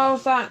 so while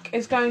Zach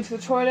is going to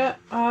the toilet,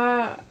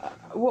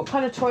 what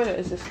kind of toilet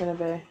is this going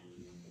to be?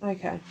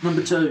 Okay.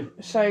 Number 2.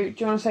 So, do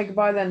you want to say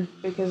goodbye then?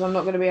 Because I'm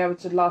not going to be able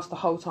to last the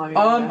whole time.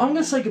 I'm going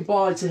to say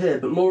goodbye to here,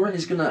 but Laura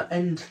is going to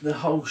end the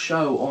whole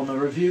show on a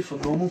review for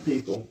normal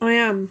people. I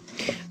am.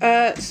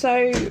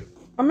 So,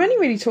 I'm only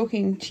really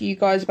talking to you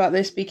guys about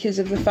this because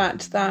of the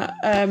fact that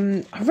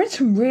I've read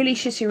some really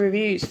shitty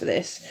reviews for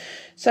this.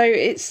 So,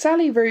 it's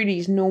Sally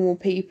Rooney's Normal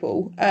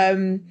People.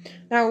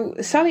 Now,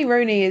 Sally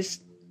Rooney is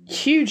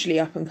hugely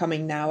up and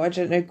coming now. I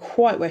don't know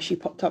quite where she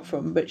popped up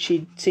from, but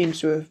she seems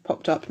to have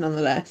popped up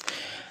nonetheless.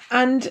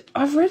 And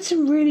I've read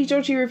some really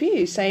dodgy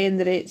reviews saying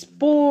that it's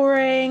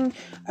boring,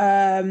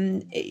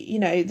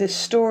 the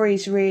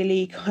story's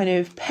really kind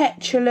of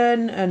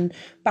petulant and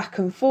back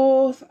and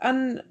forth.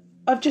 And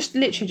I've just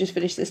literally just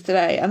finished this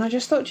today, and I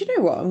just thought, you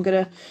know what, I'm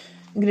gonna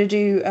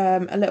do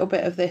a little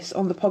bit of this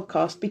on the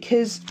podcast,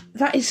 because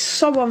that is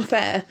so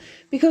unfair.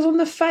 Because on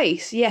the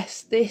face,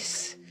 yes,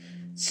 this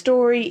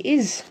story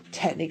is,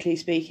 technically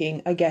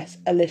speaking, I guess,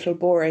 a little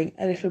boring,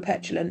 a little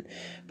petulant,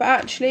 but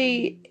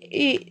actually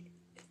it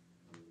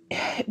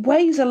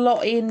weighs a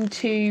lot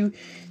into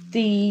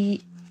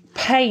the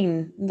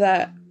pain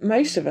that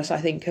most of us, I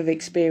think, have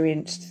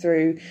experienced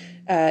through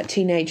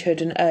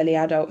teenagehood and early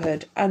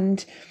adulthood.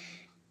 And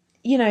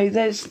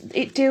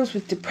it deals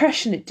with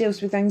depression, it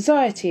deals with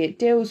anxiety, it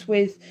deals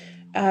with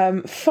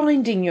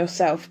finding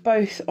yourself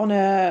both on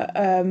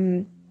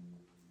a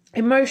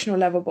emotional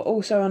level, but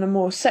also on a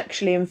more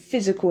sexually and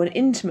physical and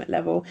intimate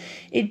level.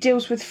 It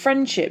deals with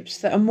friendships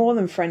that are more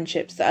than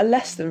friendships, that are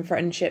less than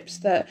friendships,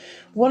 that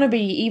want to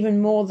be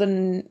even more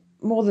than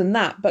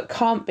that, but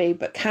can't be,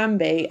 but can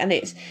be. And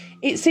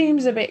it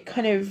seems a bit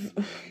kind of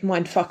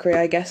mindfuckery,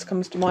 I guess,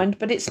 comes to mind,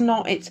 but it's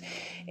not.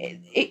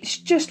 It's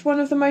just one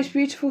of the most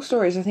beautiful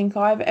stories I think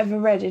I've ever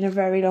read in a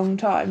very long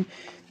time.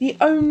 The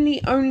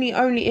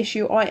only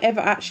issue I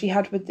ever actually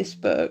had with this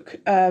book,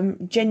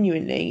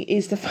 genuinely,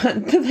 is the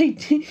fact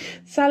that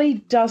Sally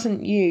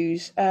doesn't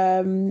use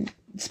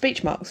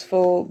speech marks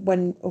for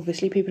when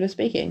obviously people are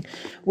speaking,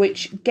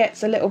 which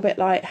gets a little bit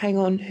like, hang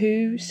on,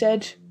 who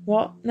said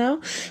what now?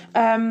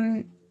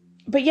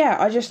 But yeah,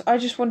 I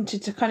just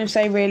wanted to kind of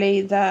say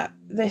really that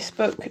this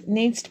book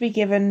needs to be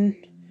given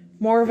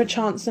more of a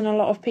chance than a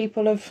lot of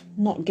people have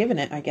not given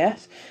it, I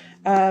guess.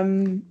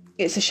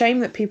 It's a shame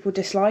that people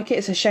dislike it.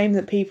 It's a shame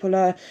that people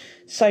are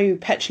so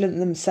petulant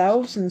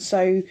themselves and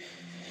so,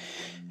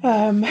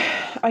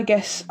 I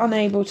guess,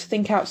 unable to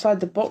think outside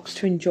the box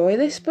to enjoy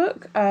this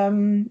book.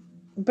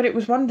 But it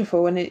was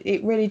wonderful, and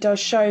it really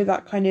does show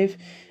that kind of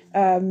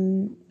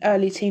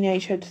early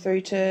teenagehood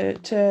through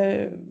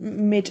to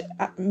mid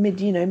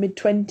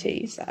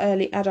 20s,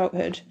 early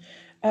adulthood,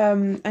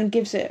 and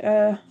gives it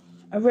a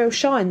a real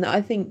shine that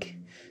I think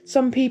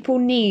some people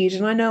need,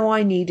 and I know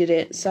I needed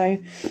it. So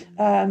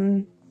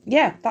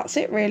yeah, that's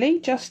it really.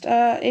 Just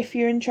if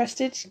you're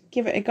interested,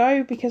 give it a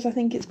go, because I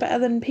think it's better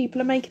than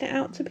people are making it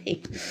out to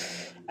be.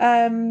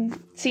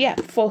 So yeah,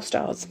 4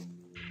 stars.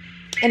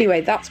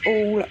 Anyway, that's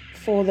all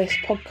for this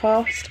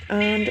podcast,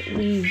 and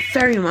we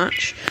very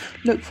much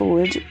look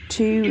forward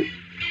to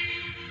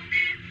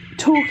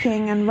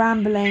talking and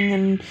rambling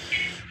and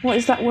what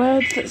is that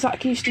word that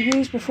Zach used to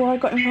use before I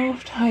got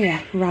involved? Oh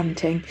yeah,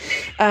 ranting.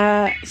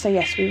 So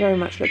yes, we very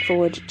much look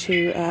forward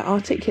to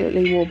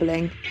articulately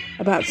warbling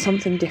about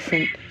something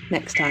different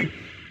next time.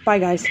 Bye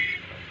guys.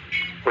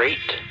 Rate,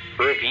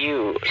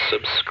 review,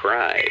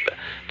 subscribe.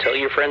 Tell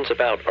your friends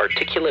about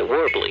Articulate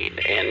Warbling,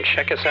 and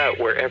check us out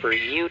wherever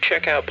you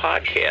check out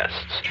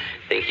podcasts.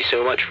 Thank you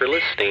so much for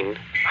listening.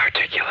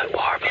 Articulate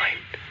Warbling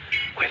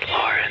with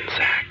Laura and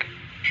Zach.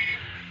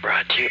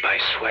 Brought to you by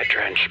Sweat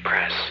Drenched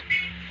Press.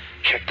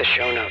 Check the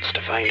show notes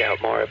to find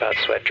out more about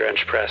Sweat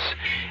Drenched Press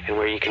and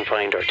where you can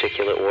find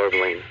Articulate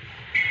Warbling.